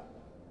surrender.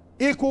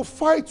 He could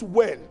fight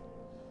well.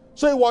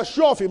 So he was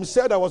sure of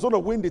himself that he was going to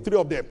win the 3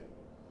 of them.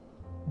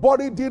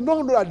 But he did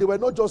not know that they were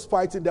not just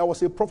fighting. There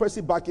was a prophecy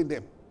backing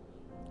them.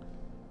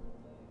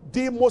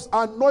 The most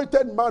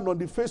anointed man on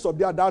the face of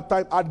the earth at that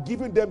time had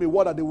given them a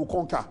word that they will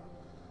conquer.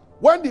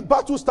 When the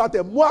battle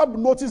started, Moab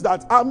noticed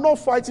that I'm not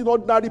fighting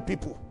ordinary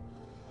people.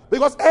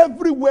 Because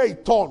everywhere he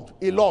turned,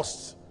 he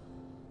lost.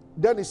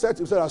 Then he said to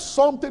himself that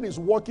something is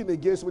working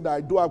against me that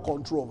I do have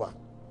control over.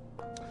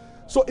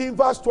 So in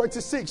verse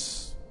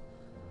 26,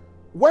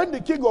 when the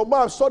king of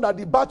Moab saw that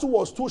the battle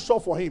was too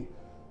short for him,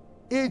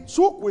 he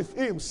took with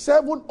him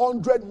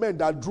 700 men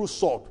that drew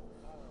sword.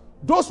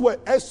 Those were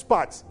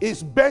experts,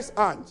 his best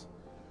hands,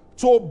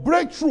 to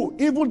break through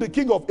even the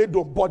king of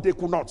Edom, but they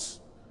could not.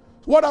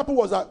 What happened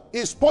was that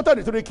he spotted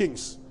the 3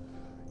 kings.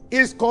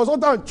 His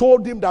consultant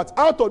told him that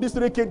out of these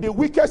 3 kings, the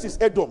weakest is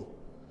Edom.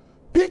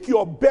 Pick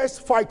your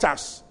best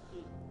fighters.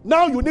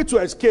 Now you need to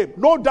escape.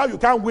 No doubt you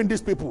can't win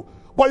these people,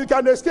 but you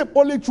can escape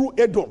only through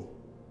Edom.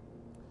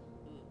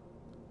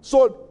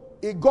 So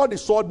he got the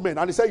swordmen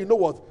and he said, you know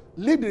what?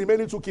 Leave the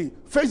remaining 2 kings.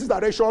 Face this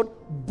direction,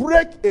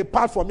 break a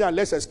path from here and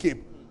let's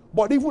escape.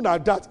 But even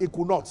at that, he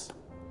could not.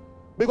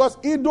 Because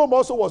Edom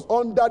also was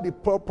under the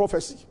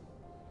prophecy.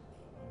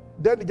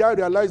 Then the guy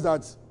realized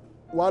that,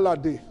 while are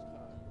they?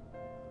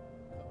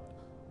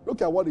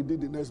 Look at what he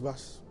did in the next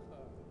verse.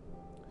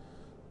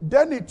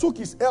 Then he took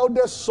his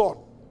eldest son,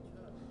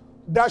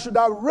 that should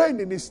have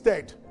reigned in his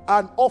stead,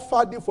 and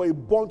offered him for a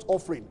burnt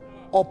offering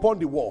upon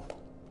the wall.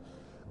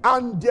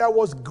 And there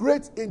was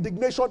great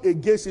indignation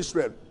against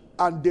Israel,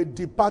 and they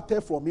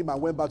departed from him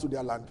and went back to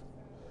their land.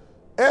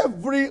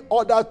 Every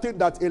other thing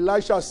that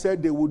Elisha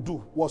said they would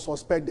do was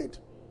suspended.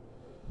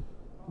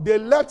 They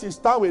left his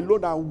town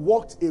alone and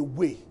walked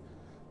away.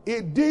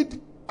 He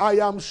did, I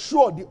am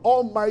sure, the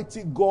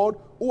Almighty God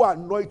who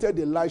anointed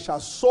Elisha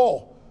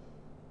saw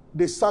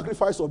the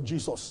sacrifice of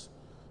Jesus.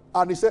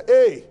 And he said,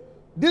 hey,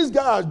 this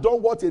guy has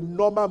done what a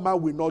normal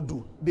man will not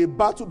do. The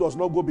battle does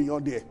not go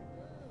beyond there.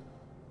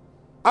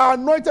 I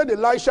anointed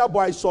Elisha, but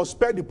I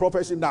suspend the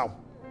prophecy now.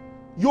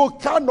 You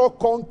cannot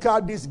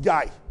conquer this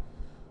guy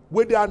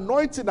with the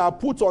anointing I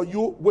put on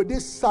you, with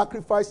this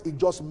sacrifice he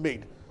just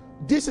made.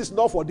 This is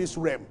not for this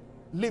realm.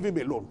 Leave him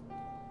alone.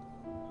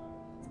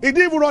 He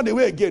didn't even run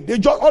away again. They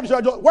just,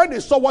 when they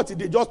saw what he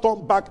did, they just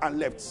turned back and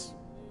left.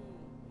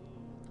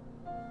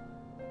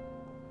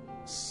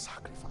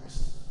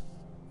 Sacrifice.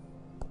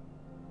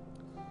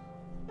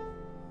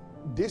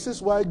 This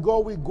is why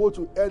God will go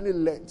to any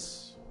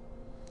lengths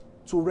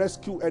to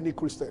rescue any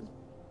Christian.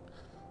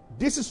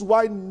 This is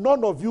why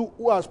none of you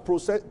who has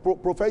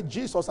professed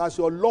Jesus as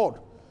your Lord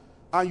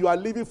and you are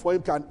living for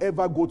him can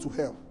ever go to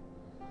hell.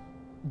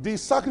 The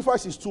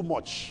sacrifice is too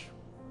much.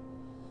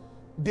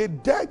 The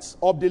death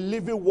of the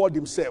living word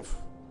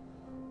himself,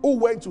 who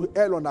went to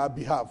hell on our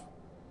behalf,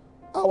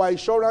 our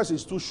insurance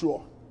is too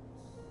sure.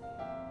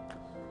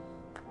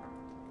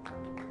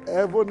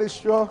 Heaven is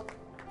sure.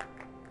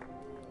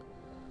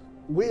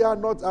 We are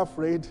not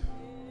afraid.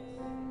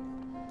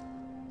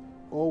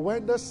 Or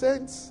when the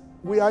saints,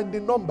 we are in the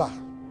number.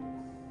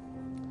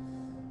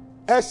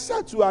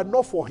 Except you are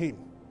not for him.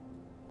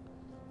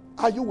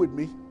 Are you with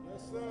me?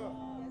 Yes, sir.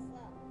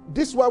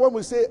 This is why when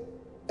we say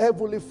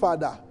Heavenly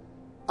Father,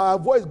 our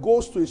voice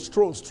goes to his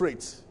throne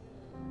straight.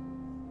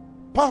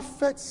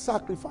 Perfect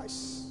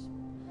sacrifice.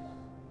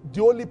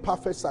 The only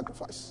perfect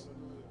sacrifice.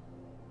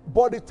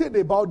 But the thing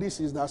about this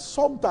is that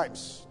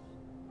sometimes,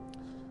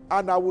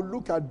 and I will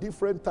look at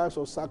different types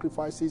of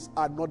sacrifices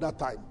another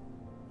time,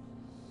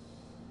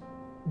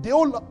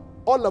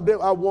 all of them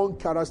have one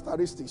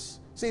characteristics.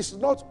 See, it's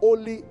not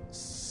only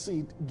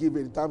seed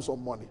given in terms of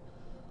money,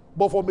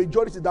 but for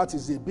majority that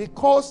is it.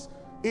 Because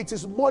it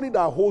is money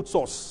that holds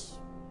us.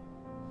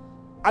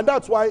 And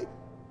that's why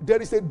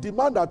there is a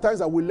demand at times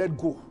that we let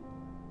go.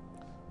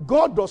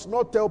 God does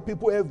not tell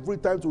people every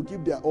time to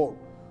give their all.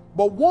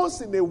 But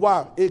once in a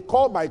while, a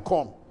call might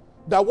come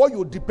that what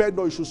you depend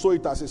on, you should sow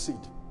it as a seed.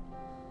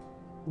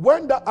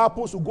 When that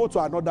happens, you go to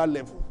another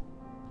level.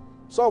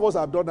 Some of us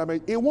have done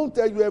that. He won't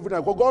tell you every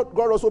time. God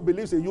also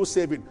believes in you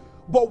saving.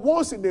 But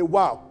once in a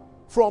while,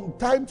 from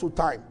time to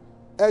time,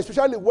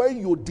 especially when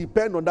you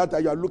depend on that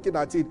and you are looking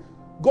at it,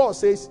 God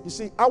says, you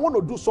see, I want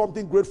to do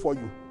something great for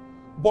you.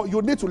 But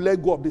you need to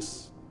let go of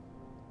this.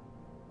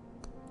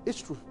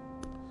 It's true.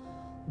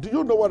 Do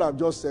you know what I've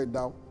just said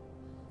now?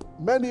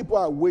 Many people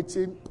are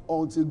waiting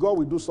until God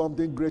will do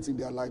something great in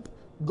their life.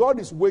 God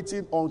is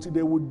waiting until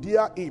they will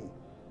dare him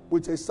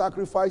with a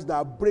sacrifice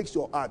that breaks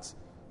your heart.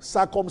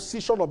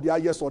 Circumcision of the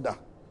highest order.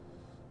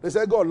 They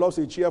say God loves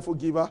a cheerful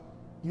giver.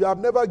 You have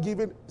never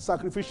given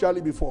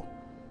sacrificially before.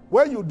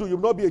 When you do, you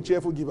will not be a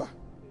cheerful giver.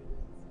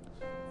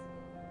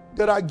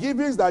 There are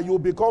givings that you will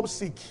become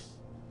sick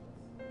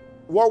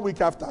 1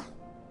 week after.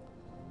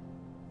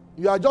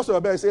 You are just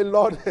on bed and say,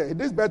 Lord,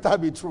 this better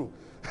be true.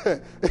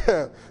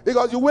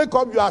 Because you wake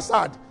up, you are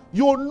sad.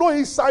 You know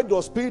inside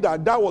your spirit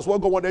that was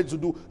what God wanted to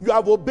do. You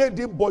have obeyed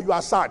him, but you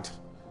are sad.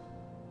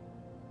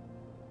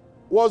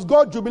 Was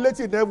God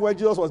jubilating in heaven when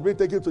Jesus was being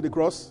taken to the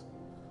cross?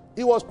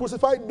 He was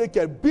crucified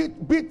naked,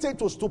 beaten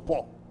to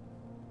stupor.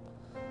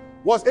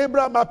 Was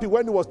Abraham happy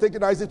when he was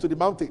taking Isaac to the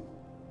mountain?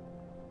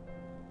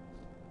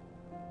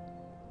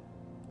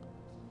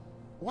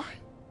 Why?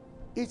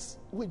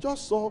 We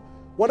just saw,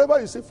 whatever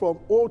you see from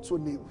old to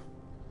new.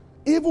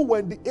 Even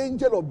when the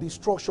angel of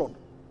destruction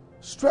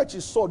stretched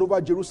his sword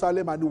over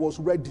Jerusalem and he was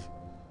ready,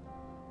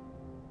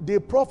 the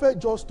prophet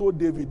just told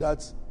David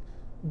that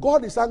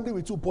God is angry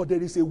with you, but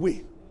there is a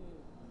way.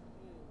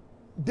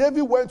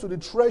 David went to the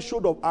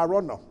threshold of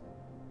Araunah.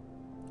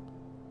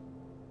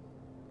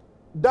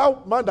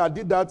 That man that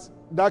did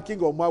that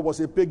king of Moab was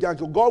a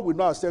pagan. God will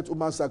not accept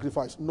human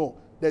sacrifice. No.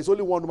 There's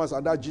only one woman,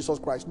 and that's Jesus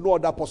Christ. No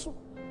other person.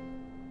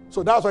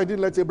 So that's why he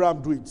didn't let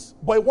Abraham do it.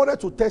 But he wanted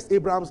to test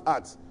Abraham's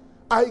heart.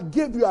 I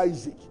gave you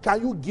Isaac.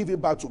 Can you give him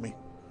back to me?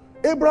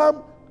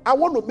 Abraham, I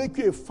want to make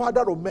you a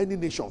father of many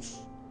nations.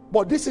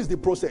 But this is the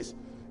process.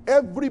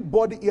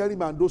 Everybody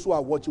hearing and those who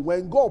are watching,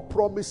 when God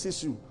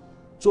promises you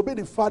to be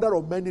the father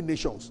of many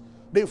nations,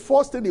 the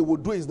first thing he will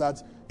do is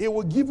that he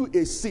will give you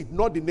a seed,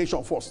 not the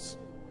nation first.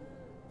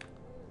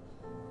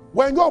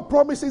 When God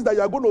promises that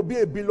you are going to be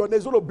a billionaire,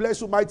 he's going to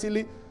bless you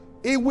mightily,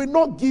 he will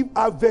not give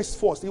harvest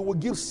first. He will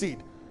give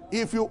seed.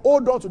 If you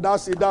hold on to that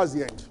seed, that's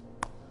the end.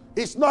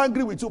 It's not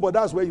angry with you, but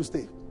that's where you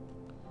stay.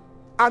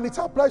 And it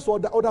applies to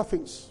other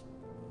things.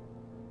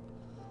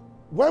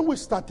 When we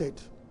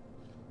started,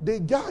 a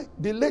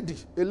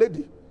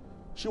lady,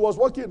 she was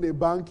working in a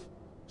bank.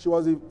 She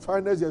was the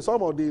finance here.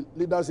 Some of the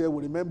leaders here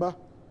will remember.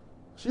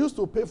 She used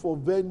to pay for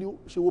venue.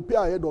 She would pay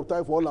ahead of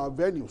time for all our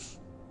venues.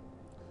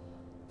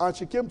 And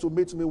she came to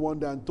meet me one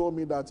day and told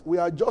me that we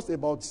are just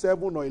about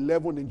 7 or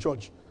 11 in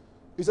church.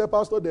 He said,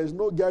 Pastor, there's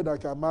no guy that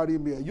can marry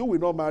me. You will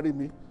not marry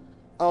me.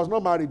 I was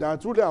not married.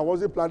 And truly, I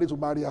wasn't planning to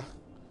marry her.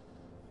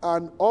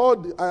 And all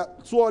the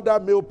 2 other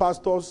male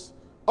pastors,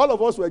 all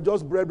of us were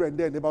just brethren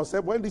then, about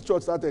 7, when this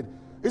church started.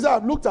 He said,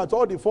 I've looked at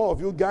all the 4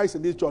 of you guys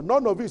in this church.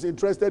 None of you is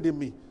interested in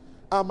me.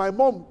 And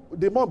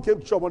the mom came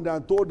to church one day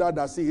and told her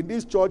that, see, in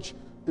this church,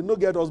 you don't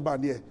get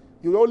husband here.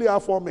 You only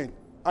have 4 men.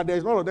 And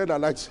there's none of them that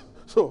likes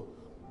you.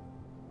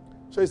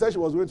 So he said she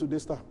was going to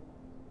this star.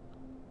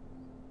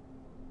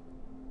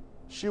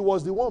 She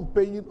was the one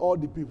paying all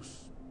the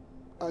bills.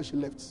 And she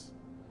left.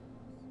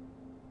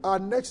 Our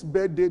next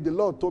birthday, the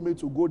Lord told me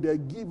to go there,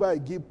 give her a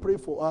gift, pray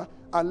for her,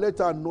 and let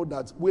her know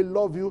that we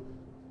love you.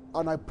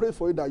 And I pray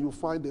for you that you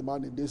find a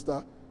man in this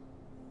star.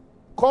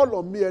 Call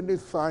on me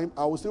anytime.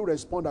 I will still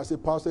respond as a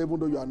pastor, even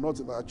though you are not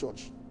in our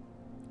church.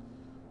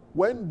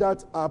 When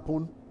that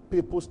happened,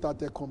 people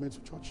started coming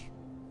to church.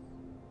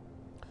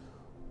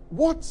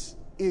 What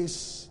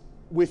is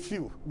with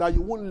you that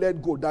you won't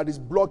let go, that is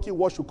blocking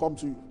what should come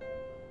to you?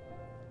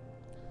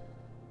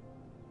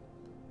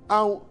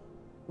 And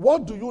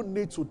what do you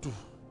need to do?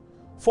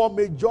 For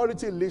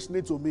majority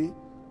listening to me,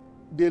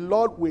 the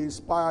Lord will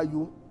inspire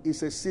you.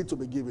 It's a seed to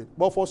be given.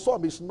 But for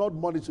some, it's not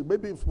monetary.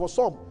 Maybe for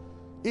some,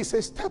 it's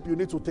a step you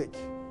need to take.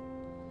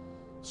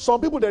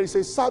 Some people, there is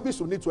a service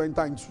you need to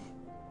enter into.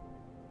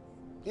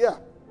 Yeah.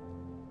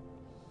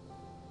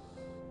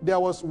 There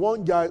was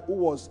one guy who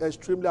was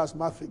extremely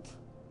asthmatic.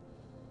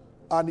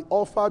 And he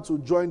offered to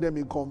join them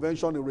in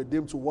convention in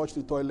Redeem to watch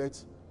the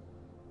toilets.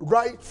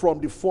 Right from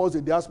the first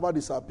day the asthma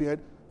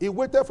disappeared, he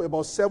waited for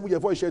about 7 years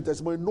before he shared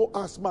testimony. No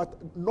asthma,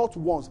 not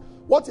once.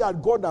 What he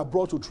had gone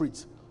abroad to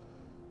treat.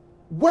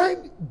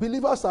 When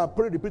believers are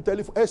praying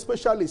repeatedly,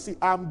 especially, see,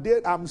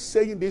 I'm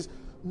saying this,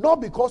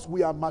 not because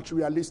we are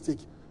materialistic.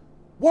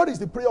 What is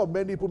the prayer of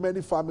many people,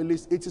 many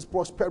families? It is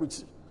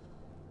prosperity.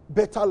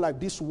 Better life,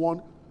 this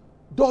one.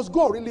 Does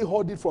God really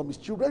hold it from his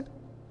children?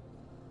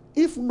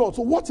 If not,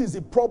 so what is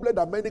the problem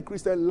that many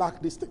Christians lack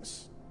these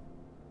things?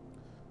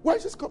 Where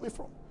is this coming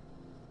from?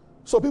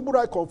 So people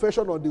write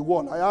confession on the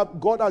wall.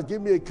 God has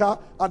given me a car,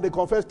 and they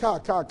confess car,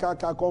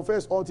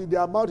 confess until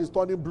their mouth is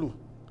turning blue.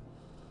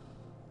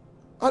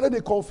 And then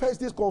they confess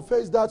this,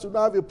 confess that, you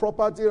have a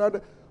property,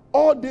 and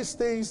all these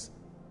things,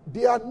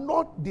 they are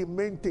not the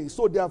main thing.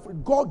 So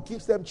God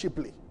gives them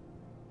cheaply.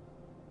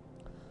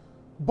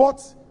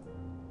 But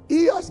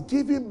he has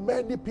given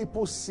many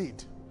people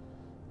seed,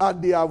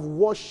 and they have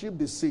worshipped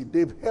the seed.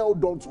 They've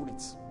held on to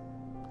it.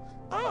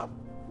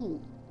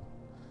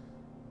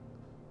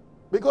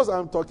 Because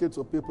I'm talking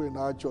to people in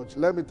our church,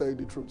 let me tell you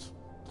the truth.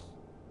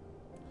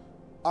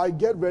 I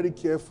get very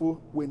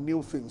careful with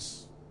new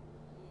things,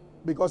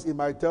 because he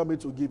might tell me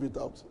to give it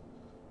out.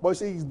 But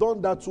see, he's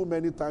done that too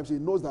many times. He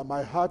knows that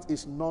my heart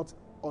is not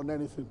on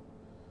anything.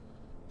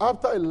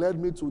 After he led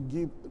me to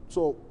give,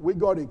 so we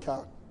got a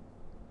car.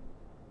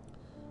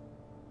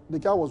 The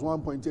car was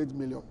 1.8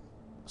 million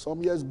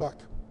some years back.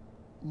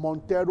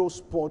 Montero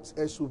Sports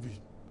SUV.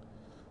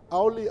 I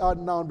only had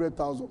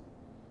 900,000.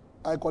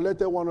 I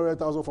collected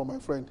 100,000 from my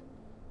friend.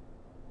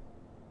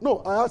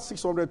 No, I had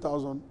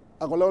 600,000.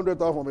 I collected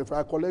 100,000 from my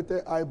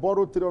friend. I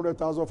borrowed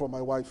 300,000 from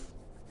my wife.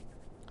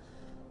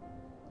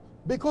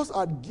 Because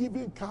I'd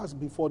given cars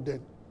before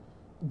then,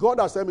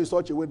 God has sent me in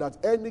such a way that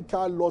any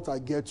car lot I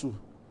get to,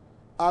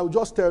 I'll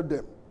just tell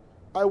them.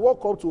 I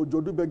walked up to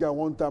Ojodu Beggar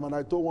one time and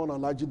I told one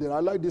on Laji there, I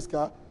like this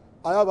car.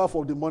 I have half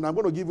of the money. I'm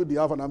going to give you the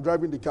half and I'm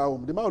driving the car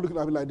home. The man was looking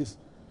at me like this.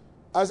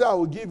 I said, I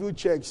will give you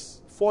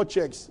checks, 4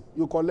 checks.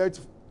 You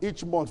collect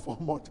each month for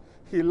a month.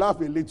 He laughed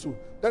a little.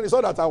 Then he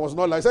saw that I was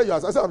not like, I said,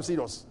 yes. I said, I'm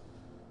serious.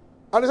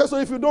 And he said, so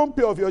if you don't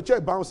pay off, your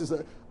check bounces.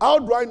 How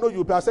do I know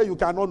you pay? I said, you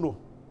cannot know.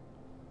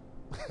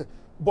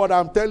 But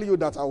I'm telling you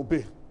that I will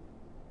pay.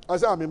 I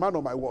said, I'm a man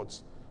of my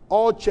words.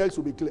 All checks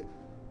will be clear.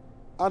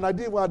 And I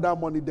didn't even have that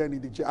money then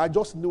in the check. I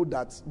just knew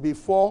that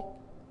before.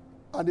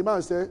 And the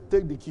man said,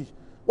 take the key.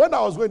 When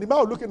I was going, the man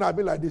was looking at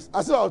me like this.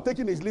 I said, I was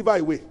taking his liver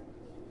away.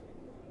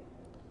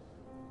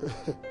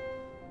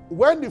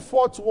 When the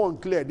 4th one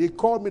cleared, they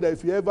called me that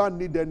if you ever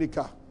need any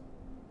car.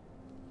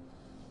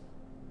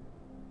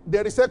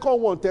 Then the 2nd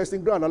one,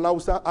 testing ground,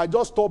 Alausa, I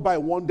just stopped by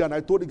one day and I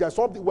told the guy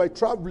something, we're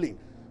traveling.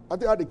 I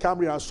think I had the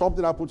Camry and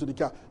something happened to the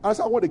car. And I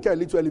said, I want the car a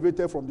little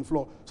elevated from the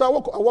floor. So I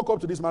walk up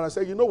to this man and I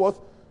said, you know what?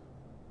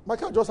 My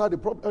car just had a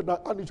problem.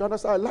 And the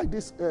said, I like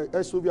this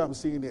SUV I'm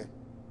seeing here.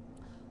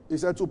 He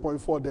said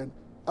 2.4 then.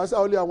 I said, I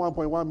only have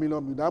 1.1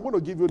 million. I'm going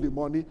to give you the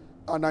money,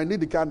 and I need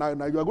the car now.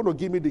 You are going to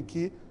give me the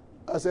key.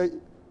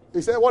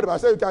 He said, what if I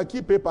said you can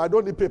keep paper? I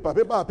don't need paper.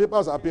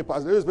 Papers are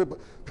papers. There is paper.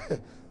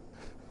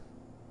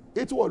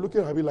 It was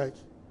looking at me like,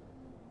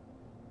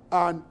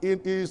 and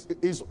as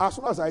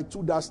soon as I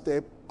took that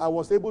step, I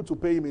was able to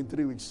pay him in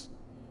 3 weeks.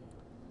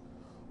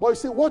 But you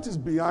see, what is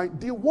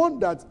behind? The one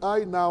that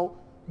I now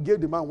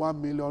gave the man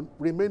 1 million,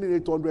 remaining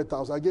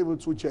 800,000, I gave him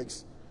 2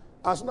 checks.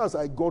 As soon as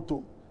I got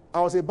home, I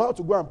was about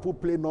to go and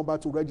put plate number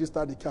to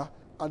register the car.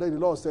 And then the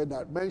Lord said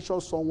that, mention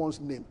someone's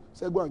name.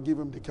 Said, go and give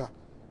him the car.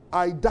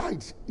 I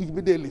died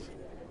immediately.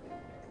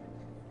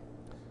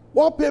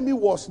 What paid me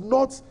was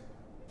not,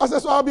 I said,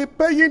 so I'll be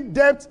paying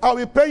debt, I'll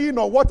be paying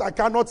on what I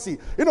cannot see.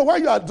 You know,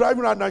 when you are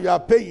driving around and you are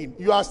paying,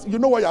 you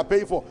know what you are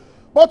paying for.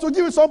 But to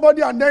give it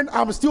somebody and then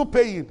I'm still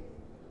paying.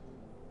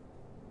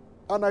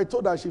 And I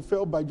told her she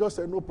fell by, just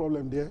said, no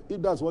problem there,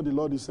 if that's what the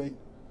Lord is saying.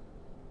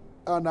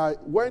 And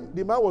when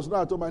the man was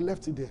not at home, I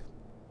left it there.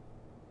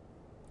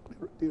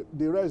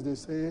 The rest, they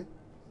say,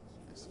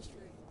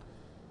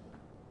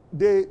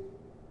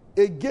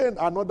 again,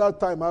 another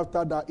time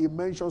after that, he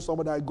mentioned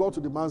somebody. I got to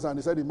the man's and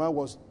he said the man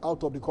was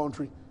out of the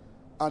country.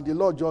 And the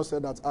Lord just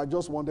said that, I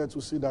just wanted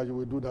to see that you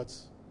will do that.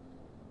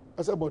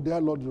 I said, but dear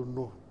Lord, you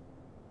know.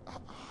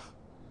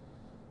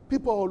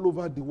 People all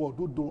over the world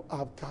who don't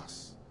have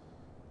cars.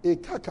 A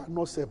car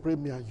cannot separate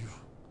me and you.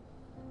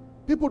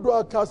 People don't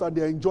have cars and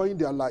they're enjoying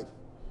their life.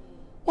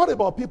 What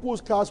about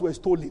people's cars were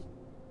stolen?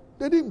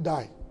 They didn't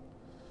die.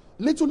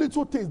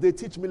 Little things, they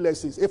teach me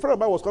lessons. A friend of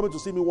mine was coming to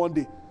see me one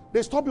day.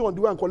 They stopped him on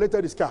the way and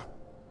collected his car.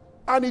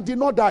 And he did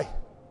not die.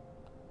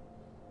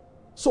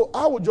 So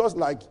I would just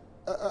like,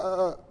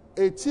 a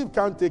thief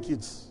can't take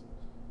it.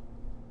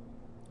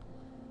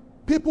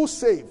 People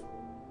save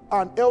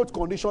and health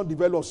condition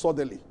develops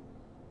suddenly.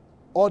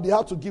 Or they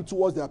have to give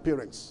towards their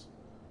parents.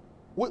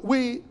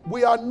 We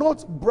are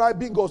not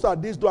bribing God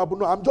that this do happen.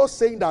 No, I'm just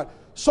saying that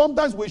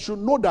sometimes we should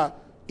know that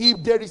if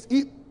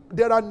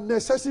there are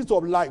necessities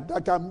of life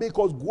that can make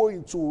us go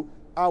into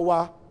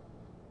our,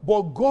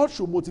 but God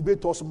should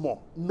motivate us more,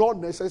 not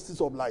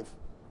necessities of life.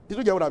 Did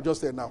you get what I've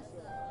just said now?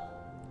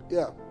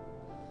 Yeah.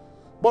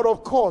 But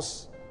of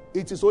course,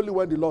 it is only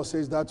when the Lord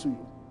says that to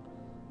you.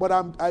 But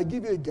I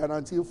give you a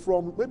guarantee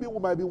from, maybe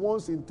it might be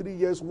once in 3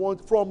 years,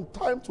 from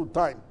time to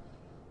time,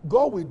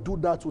 God will do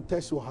that to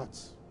test your heart.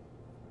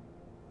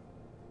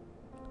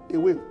 He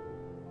will.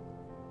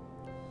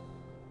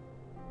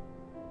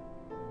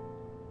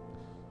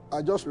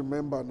 I just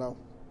remember now.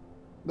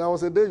 There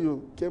was a day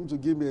you came to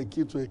give me a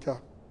key to a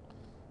car.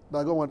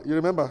 You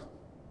remember?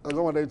 I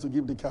don't want her to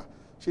give the car.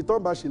 She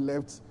turned back, she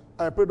left.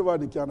 I prayed over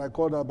the car and I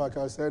called her back.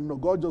 I said, no,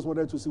 God just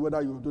wanted to see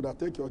whether you will do that.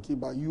 Take your key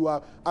back.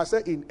 I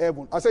said, in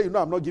heaven. I said,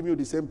 I'm not giving you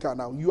the same car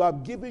now. You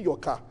have given your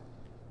car.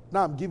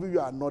 Now I'm giving you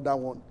another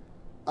one.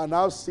 And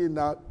I've seen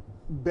that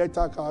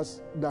better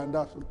cars than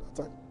that at that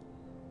time.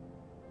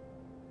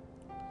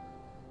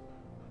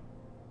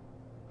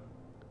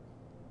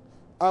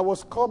 I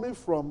was coming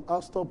from,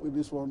 I'll stop with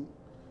this one.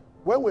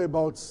 When we were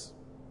about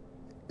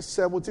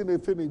 17,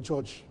 18 in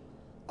church,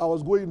 I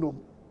was going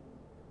home.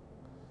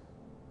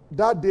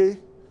 That day,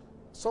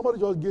 somebody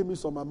just gave me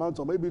some amount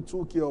of maybe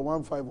 2K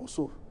or 1.5 or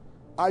so.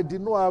 I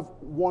did not have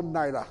 1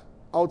 naira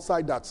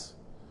outside that.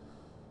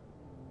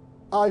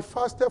 I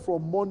fasted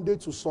from Monday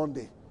to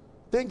Sunday,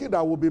 thinking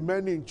there would be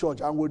many in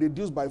church and would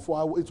reduce by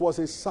 4. It was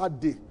a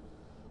sad day.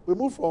 We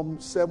moved from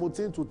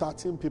 17 to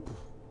 13 people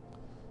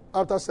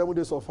after 7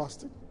 days of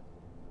fasting.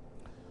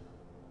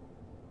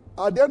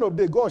 At the end of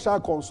the day, God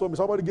shall console me.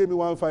 Somebody gave me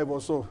 1.5 or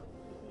so.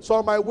 So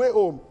on my way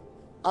home,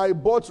 I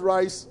bought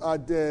rice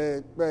at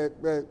it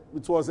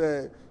was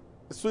a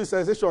sweet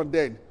sensation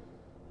then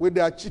with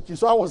their chicken.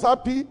 So I was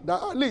happy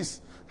that at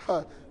least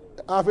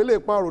I feel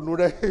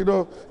like, you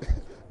know,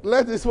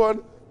 let this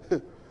one.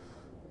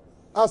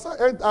 As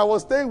I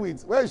was staying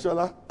with, where is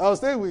Sola? I was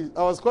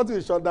cutting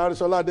with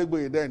Sola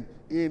Degboye then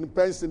in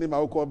Penn Cinema,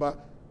 Okoba,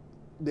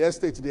 the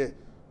estate there.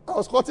 I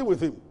was cutting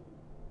with him.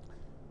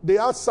 They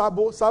asked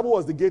Sabo. Sabo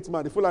was the gate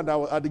man, the full hand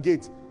at the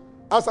gate.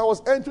 As I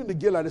was entering the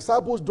gate, like the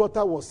Sabo's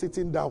daughter was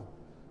sitting down.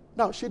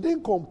 Now, she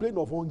didn't complain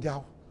of one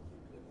girl.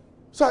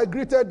 So I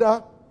greeted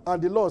her,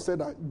 and the Lord said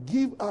that,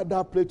 give her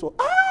that plate of...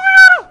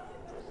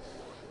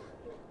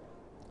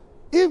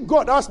 If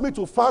God asked me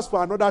to fast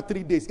for another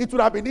 3 days, it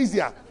would have been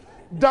easier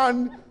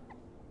than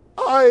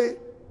I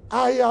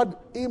had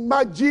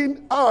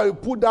imagined how I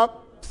put that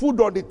food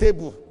on the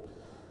table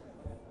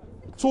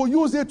to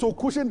use it to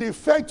cushion the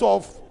effect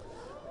of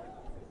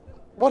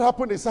what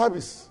happened in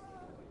service.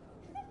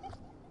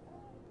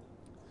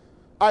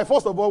 I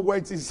first of all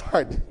went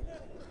inside.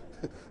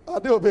 I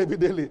didn't obey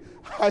immediately.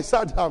 I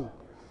sat down.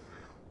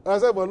 And I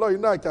said, but Lord, you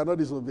know I cannot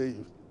disobey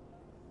you.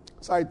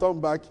 So I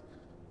turned back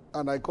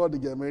and I called the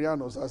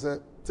Gemarianos. I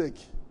said, take.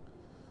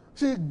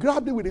 She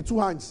grabbed it with the 2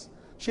 hands.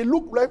 She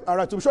looked left and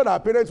right to be sure that her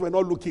parents were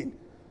not looking.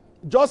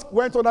 Just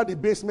went under the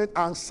basement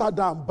and sat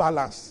down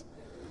balanced.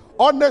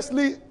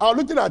 Honestly, I was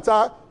looking at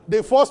her,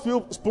 the first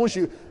few spoons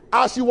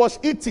As she was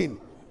eating,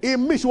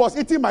 she was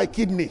eating my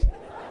kidney.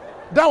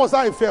 That was how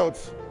I felt.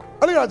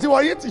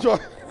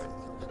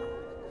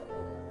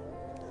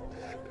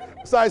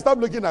 So I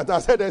stopped looking at her. I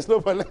said, there's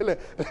no problem.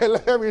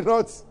 Let me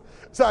not.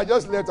 So I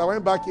just left. I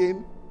went back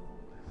in.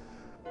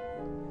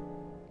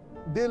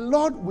 The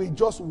Lord will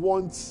just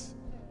want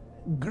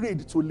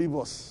greed to leave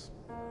us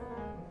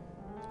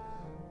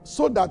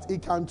so that He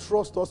can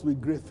trust us with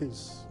great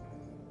things.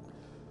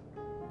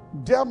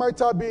 There might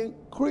have been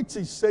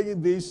critics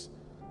saying this,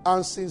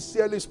 and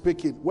sincerely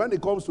speaking, when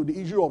it comes to the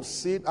issue of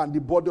sin and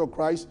the body of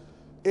Christ,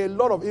 a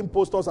lot of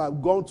impostors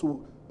have gone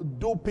to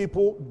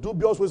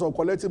dubious ways of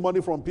collecting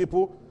money from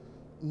people.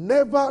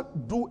 Never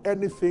do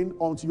anything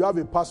until you have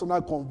a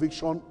personal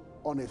conviction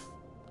on it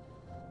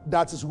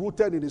that is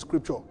rooted in the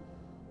scripture.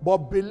 But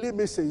believe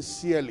me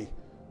sincerely,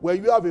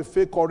 when you have a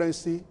fake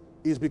currency,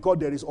 it's because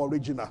there is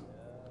original.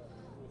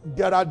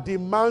 There are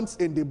demands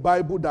in the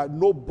Bible that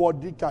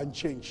nobody can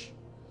change.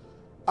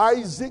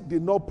 Isaac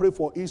did not pray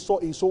for Esau,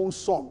 his own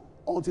son,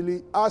 until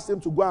he asked him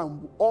to go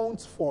and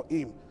hunt for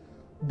him.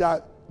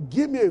 That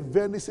give me a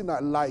venison I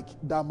like,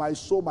 that my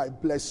soul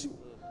might bless you.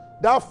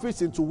 That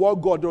fits into what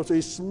God does. So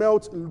he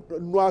smelt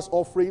Noah's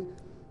offering.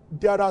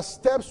 There are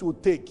steps you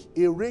take.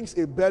 It rings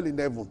a bell in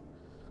heaven.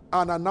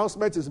 An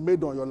announcement is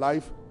made on your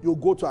life. You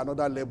go to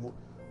another level.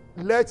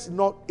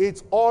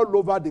 It's all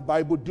over the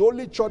Bible. The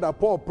only church that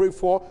Paul prayed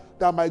for,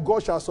 that my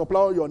God shall supply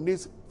all your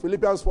needs,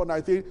 Philippians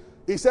 4:19,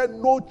 he said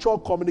no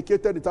church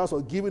communicated in terms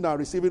of giving and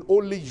receiving,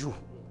 only you.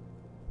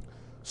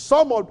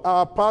 Some of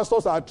our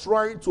pastors are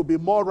trying to be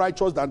more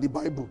righteous than the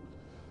Bible.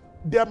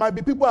 There might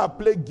be people that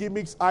play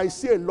gimmicks. I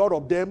see a lot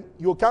of them.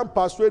 You can't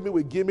persuade me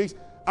with gimmicks.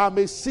 I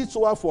may sit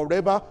so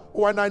forever.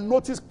 When I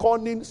notice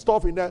cunning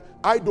stuff in there,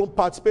 I don't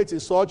participate in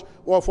such.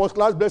 Or first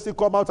class blessing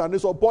come out and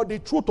this. But the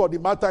truth of the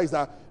matter is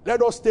that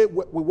let us stay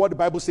with what the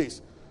Bible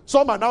says.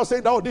 Some are now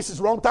saying, oh, this is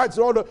wrong. That's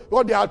wrong.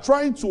 But they are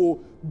trying to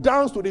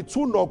dance to the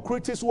tune of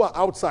critics who are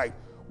outside.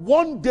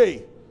 One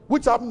day,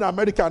 which happened in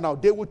America now,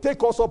 they will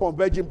take us up on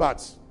virgin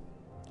baths.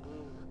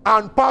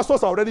 And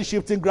pastors are already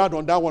shifting ground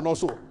on that one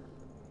also.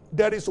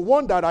 There is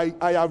one that I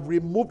have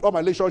removed all my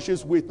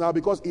relationships with now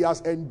because he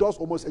has endorsed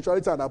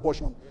homosexuality and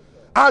abortion.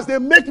 As they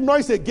make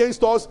noise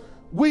against us,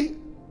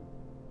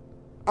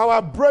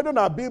 our brethren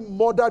are being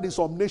murdered in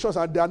some nations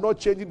and they are not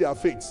changing their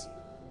faiths.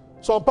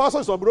 Some pastors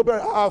in some Europe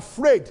are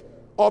afraid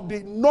of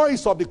the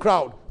noise of the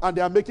crowd and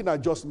they are making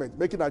adjustments.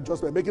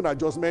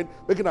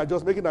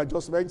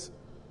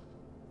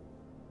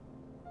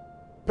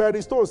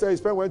 Perry Stone said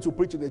his friend went to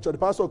preach in the church. The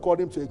pastor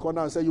called him to a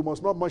corner and said, you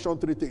must not mention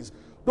three things.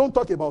 Don't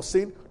talk about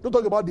sin. Don't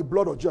talk about the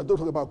blood of Jesus. Don't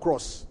talk about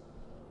cross.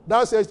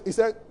 He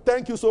said,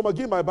 thank you so much.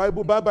 Give my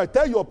Bible. Bye-bye.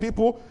 Tell your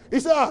people. He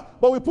said,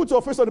 but we put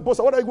your face on the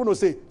poster. What are you going to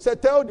say? He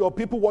said, tell your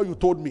people what you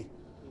told me.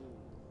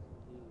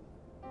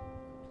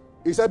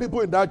 He said,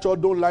 people in that church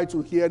don't like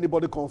to hear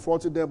anybody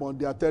confronting them on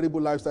their terrible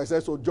lifestyle. He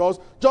said, so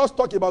just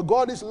talk about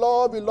God is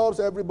love. He loves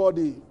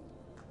everybody.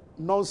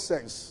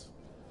 Nonsense.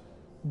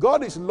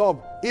 God is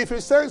love. If He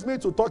sends me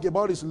to talk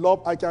about His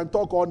love, I can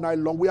talk all night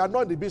long. We are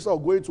not in the business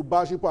of going to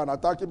bash people and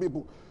attacking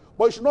people.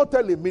 But you should not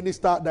tell a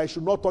minister that he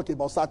should not talk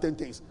about certain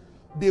things.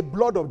 The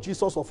blood of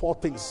Jesus of all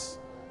things.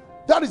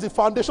 That is the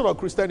foundation of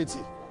Christianity.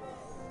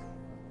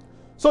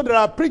 So there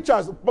are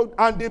preachers,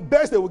 and the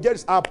best they will get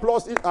is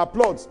applause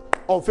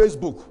on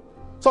Facebook.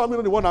 So I'm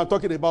not the one I'm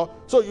talking about.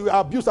 So you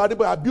abuse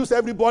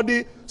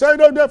everybody. So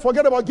don't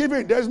forget about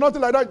giving. There's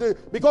nothing like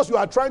that because you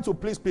are trying to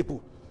please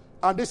people.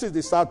 And this is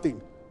the sad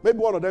thing. Maybe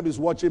one of them is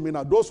watching me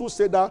now. Those who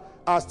say that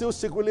are still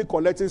secretly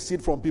collecting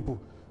seed from people.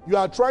 You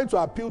are trying to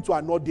appeal to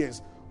an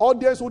audience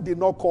who did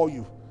not call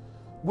you.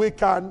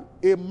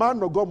 A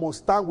man of God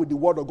must stand with the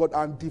word of God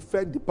and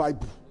defend the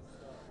Bible.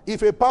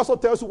 If a pastor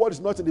tells you what is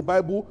not in the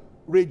Bible,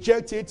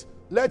 reject it.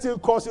 Let him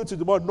cause you to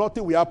the mouth.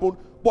 Nothing will happen.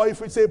 But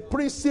if it's a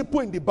principle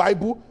in the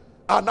Bible,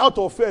 and out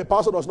of fear, a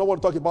pastor does not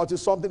want to talk about it,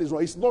 something is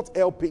wrong. It's not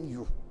helping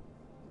you.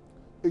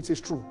 It is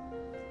true.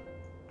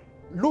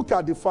 Look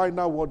at the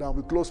final word and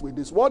we close with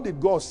this. What did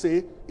God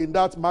say in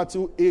that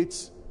Matthew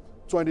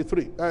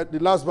 8:23? The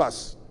last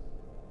verse.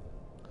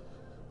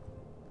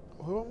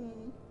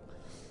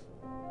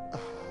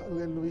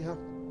 Hallelujah.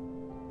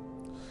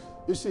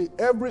 You see,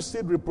 every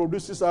seed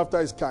reproduces after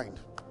its kind.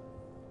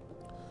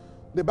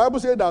 The Bible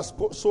says that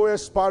sower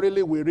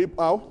sparingly will reap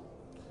out,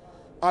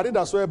 and it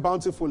that sower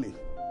bountifully.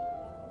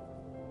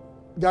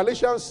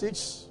 Galatians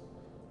 6.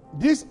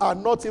 These are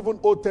not even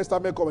Old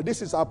Testament comments.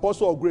 This is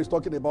Apostle of Grace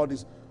talking about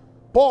this.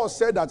 Paul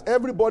said that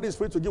everybody is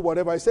free to give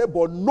whatever. He said,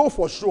 but know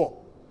for sure.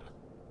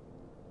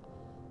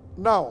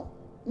 Now,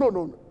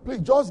 no, please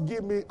just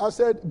give me. I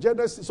said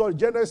Genesis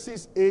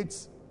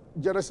 8,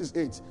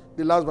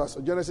 the last verse,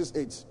 Genesis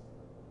 8.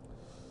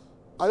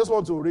 I just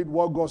want to read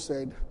what God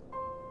said.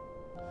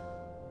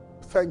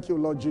 Thank you,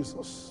 Lord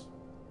Jesus.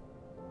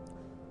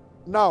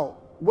 Now,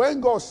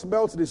 when God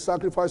smelt the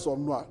sacrifice of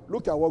Noah,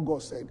 look at what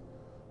God said.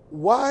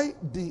 Why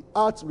the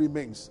earth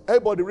remains.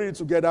 Everybody read it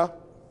together.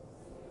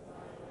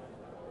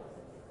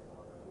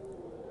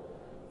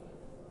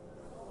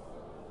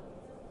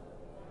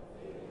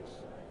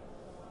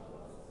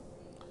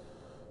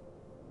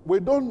 We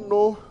don't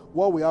know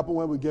what will happen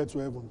when we get to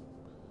heaven.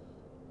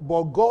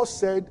 But God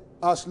said,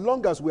 as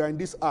long as we are in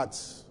this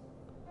earth,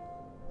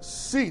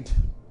 seed,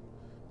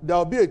 there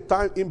will be a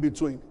time in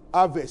between.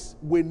 Harvest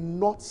will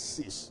not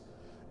cease.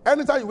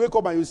 Anytime you wake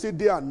up and you see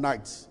day and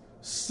night,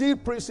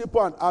 seed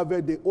principle and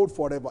harvest, they hold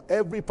forever.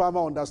 Every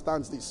farmer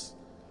understands this.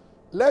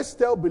 Let's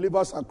tell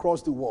believers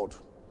across the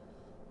world,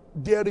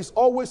 there is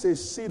always a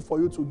seed for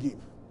you to give.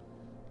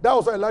 That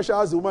was why Elisha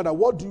asked the woman, that,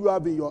 what do you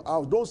have in your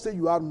house? Don't say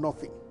you have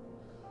nothing.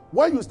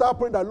 When you start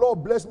praying that,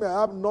 Lord bless me,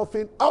 I have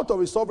nothing, out of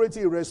his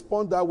sovereignty, he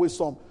responds that way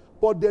some.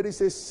 But there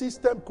is a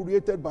system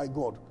created by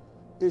God,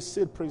 a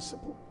seed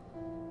principle.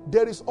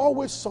 There is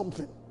always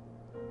something.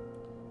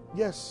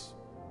 Yes.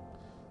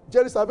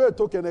 Jerry's a very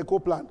token echo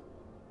plan.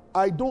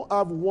 I don't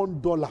have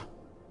 $1,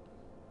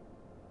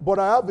 but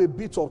I have a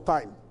bit of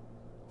time.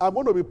 I'm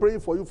going to be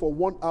praying for you for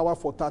 1 hour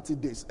for 30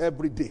 days,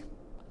 every day.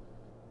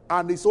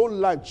 And his own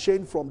life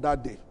changed from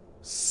that day.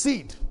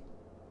 Seed.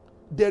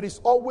 There is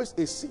always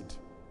a seed.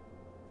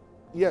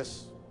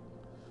 Yes.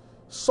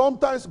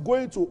 Sometimes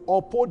going to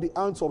uphold the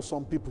hands of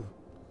some people.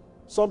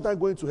 Sometimes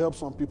going to help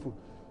some people.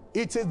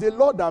 It is the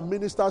Lord that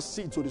ministers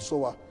seed to the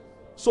sower.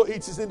 So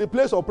it is in the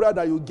place of prayer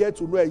that you get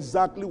to know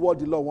exactly what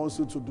the Lord wants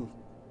you to do.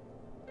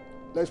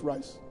 Let's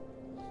rise.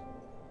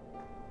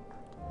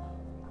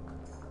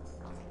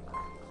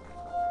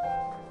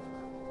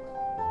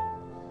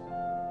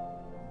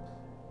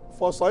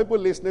 For some people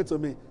listening to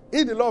me,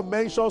 if the Lord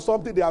mentions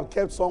something they have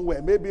kept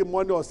somewhere, maybe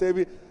money or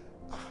saving,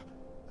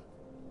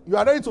 you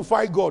are ready to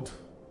fight God.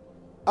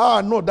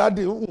 No,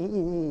 Daddy.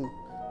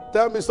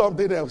 Tell me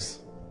something else.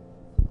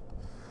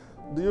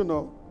 Do you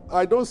know?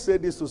 I don't say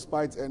this to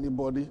spite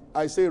anybody.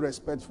 I say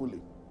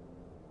respectfully.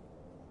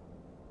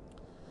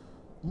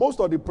 Most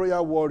of the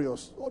prayer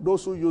warriors, or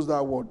those who use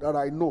that word that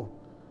I know,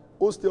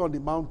 who stay on the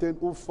mountain,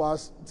 who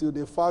fast till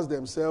they fast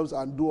themselves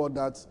and do all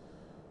that,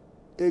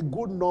 a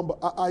good number,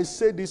 I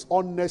say this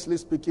honestly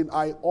speaking,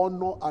 I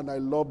honor and I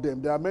love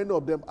them. There are many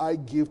of them I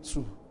give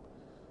to.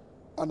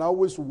 And I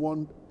always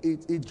want,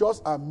 it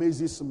just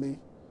amazes me.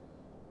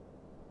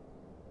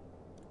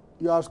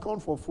 You have gone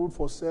for food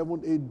for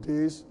 7-8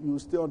 days, you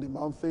stay on the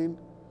mountain,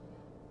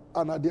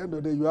 and at the end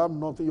of the day, you have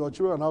nothing, your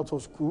children are out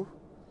of school.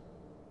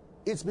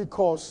 It's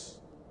because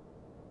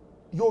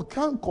you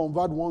can't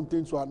convert one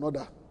thing to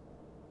another.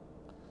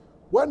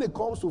 When it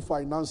comes to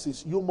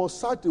finances, you must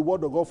search the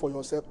word of God for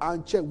yourself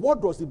and check,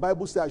 what does the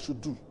Bible say I should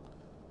do?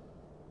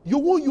 You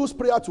won't use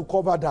prayer to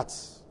cover that.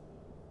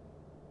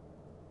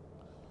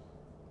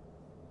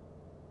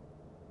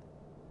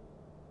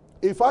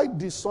 If I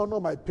dishonor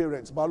my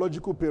parents,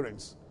 biological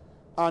parents,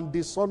 and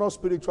dishonor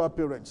spiritual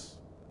parents,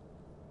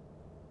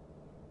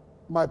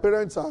 my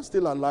parents are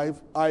still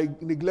alive, I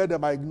neglect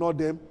them, I ignore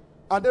them,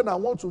 and then I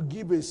want to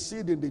give a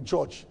seed in the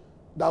church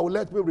that will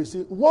let me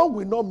receive, one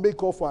will not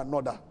make up for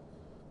another.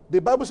 The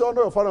Bible says,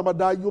 honor your father and mother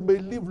that you may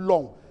live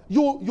long.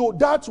 You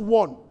that's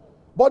one.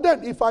 But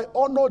then if I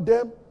honor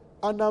them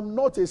and I'm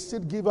not a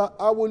seed giver,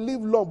 I will live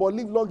long, but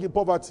live long in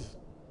poverty.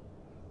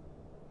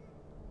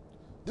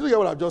 Did you hear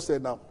what I just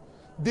said now?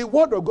 The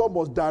word of God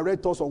must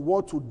direct us on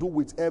what to do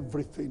with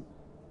everything.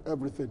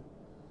 Everything.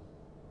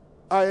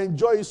 I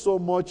enjoy it so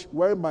much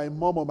when my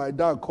mom or my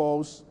dad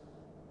calls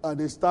and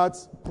they start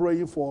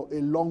praying for a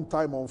long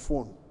time on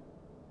phone.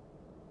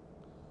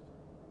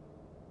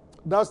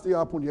 That still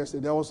happened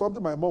yesterday. There was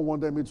something my mom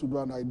wanted me to do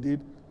and I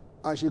did.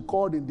 And she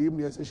called in the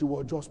evening and said she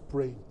was just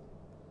praying.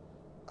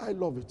 I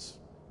love it.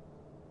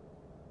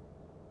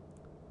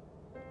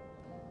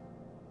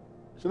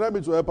 She wanted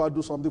me to help her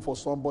do something for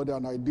somebody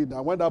and I did.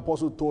 And when that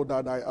person told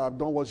her that I have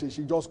done what she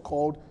just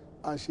called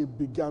and she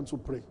began to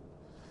pray.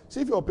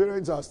 See, if your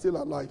parents are still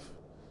alive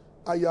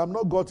and you have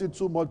not gotten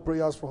too much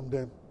prayers from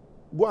them,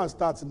 go and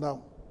start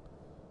now.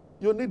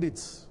 You need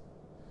it.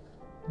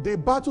 The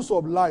battles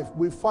of life,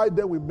 we fight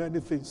them with many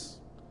things.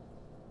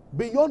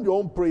 Beyond your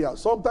own prayer,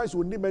 sometimes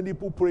you need many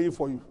people praying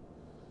for you.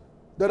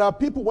 There are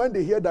people, when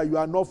they hear that you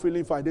are not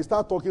feeling fine, they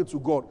start talking to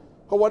God.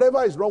 Because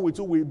whatever is wrong with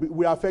you,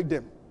 we affect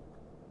them.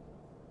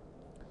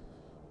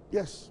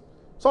 Yes.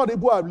 Some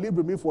people have lived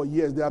with me for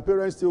years. Their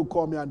parents still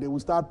call me and they will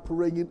start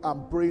praying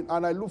and praying.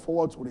 And I look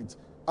forward to it.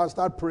 And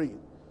start praying.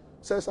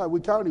 Says, we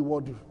can't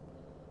reward you.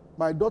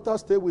 My daughter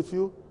stay with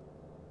you.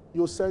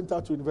 You sent her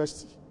to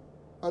university.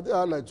 I think I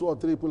had like 2 or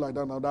 3 people like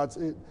that now. That's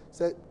it.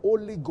 Say,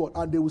 only God.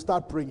 And they will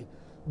start praying.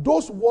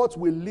 Those words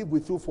will live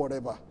with you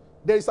forever.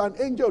 There is an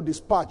angel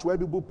dispatch where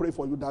people pray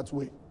for you that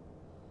way.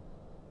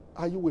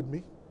 Are you with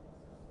me?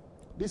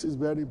 This is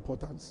very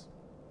important.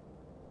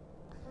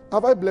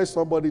 Have I blessed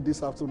somebody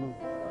this afternoon?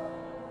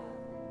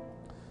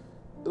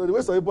 You know, the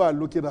way some people are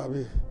looking at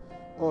me.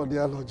 Oh,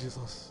 dear Lord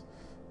Jesus.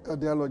 Oh,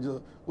 dear Lord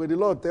Jesus. When the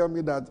Lord tell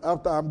me that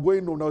after I'm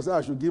going home, I'll say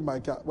I should give my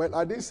car. Well,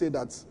 I didn't say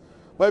that.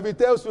 But if he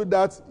tells you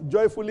that,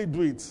 joyfully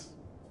do it.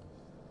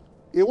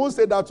 He won't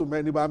say that to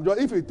many, but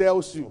if he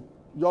tells you,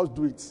 just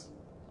do it.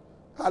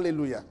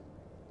 Hallelujah.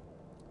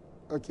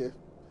 Okay.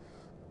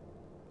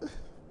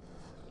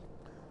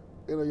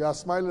 You know, you are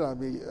smiling at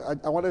me.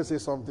 I wanted to say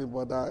something,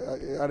 but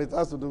and it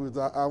has to do with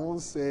that. I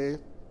won't say,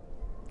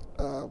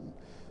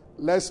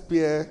 let's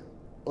spare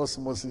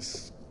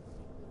Osmosis.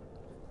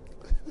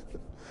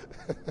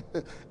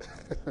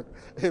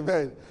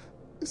 Amen.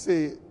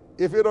 See,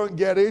 if you don't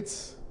get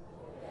it,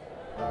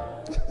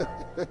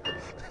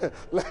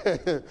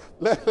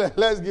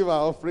 let's give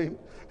our offering.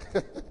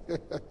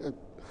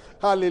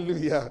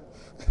 Hallelujah.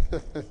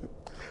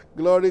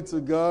 Glory to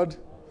God.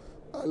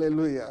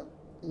 Hallelujah.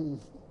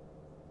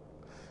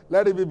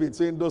 Let it be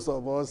between those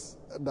of us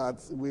that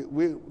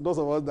those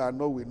of us that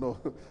know we know.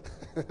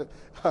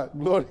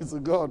 Glory to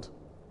God.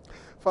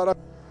 Father,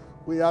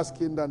 we ask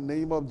in the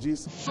name of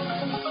Jesus.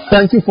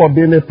 Thank you for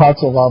being a part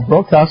of our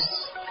broadcast.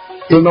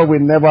 You know, we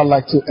never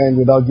like to end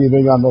without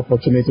giving you an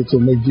opportunity to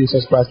make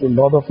Jesus Christ the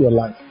Lord of your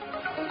life.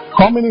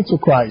 Coming into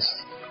Christ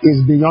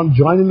is beyond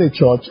joining a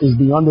church, is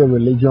beyond a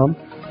religion.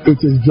 It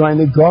is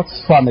joining God's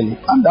family.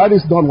 And that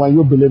is done when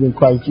you believe in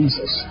Christ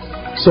Jesus.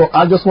 So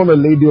I just want to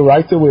lead you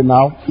right away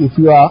now. If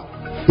you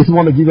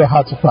want to give your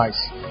heart to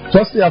Christ,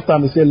 just say after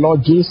me, say,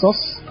 Lord Jesus,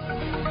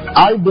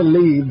 I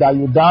believe that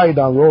you died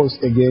and rose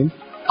again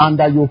and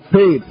that you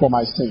paid for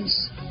my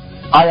sins.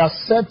 I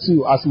accept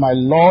you as my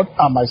Lord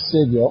and my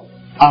Savior,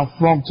 and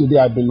from today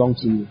I belong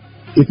to you.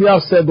 If you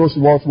have said those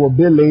words, will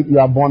be late, you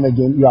are born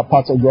again, you are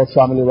part of God's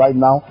family right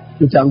now.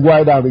 You can go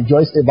ahead and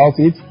rejoice about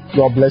it.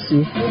 God bless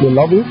you. We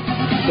love you.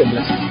 God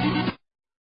bless you.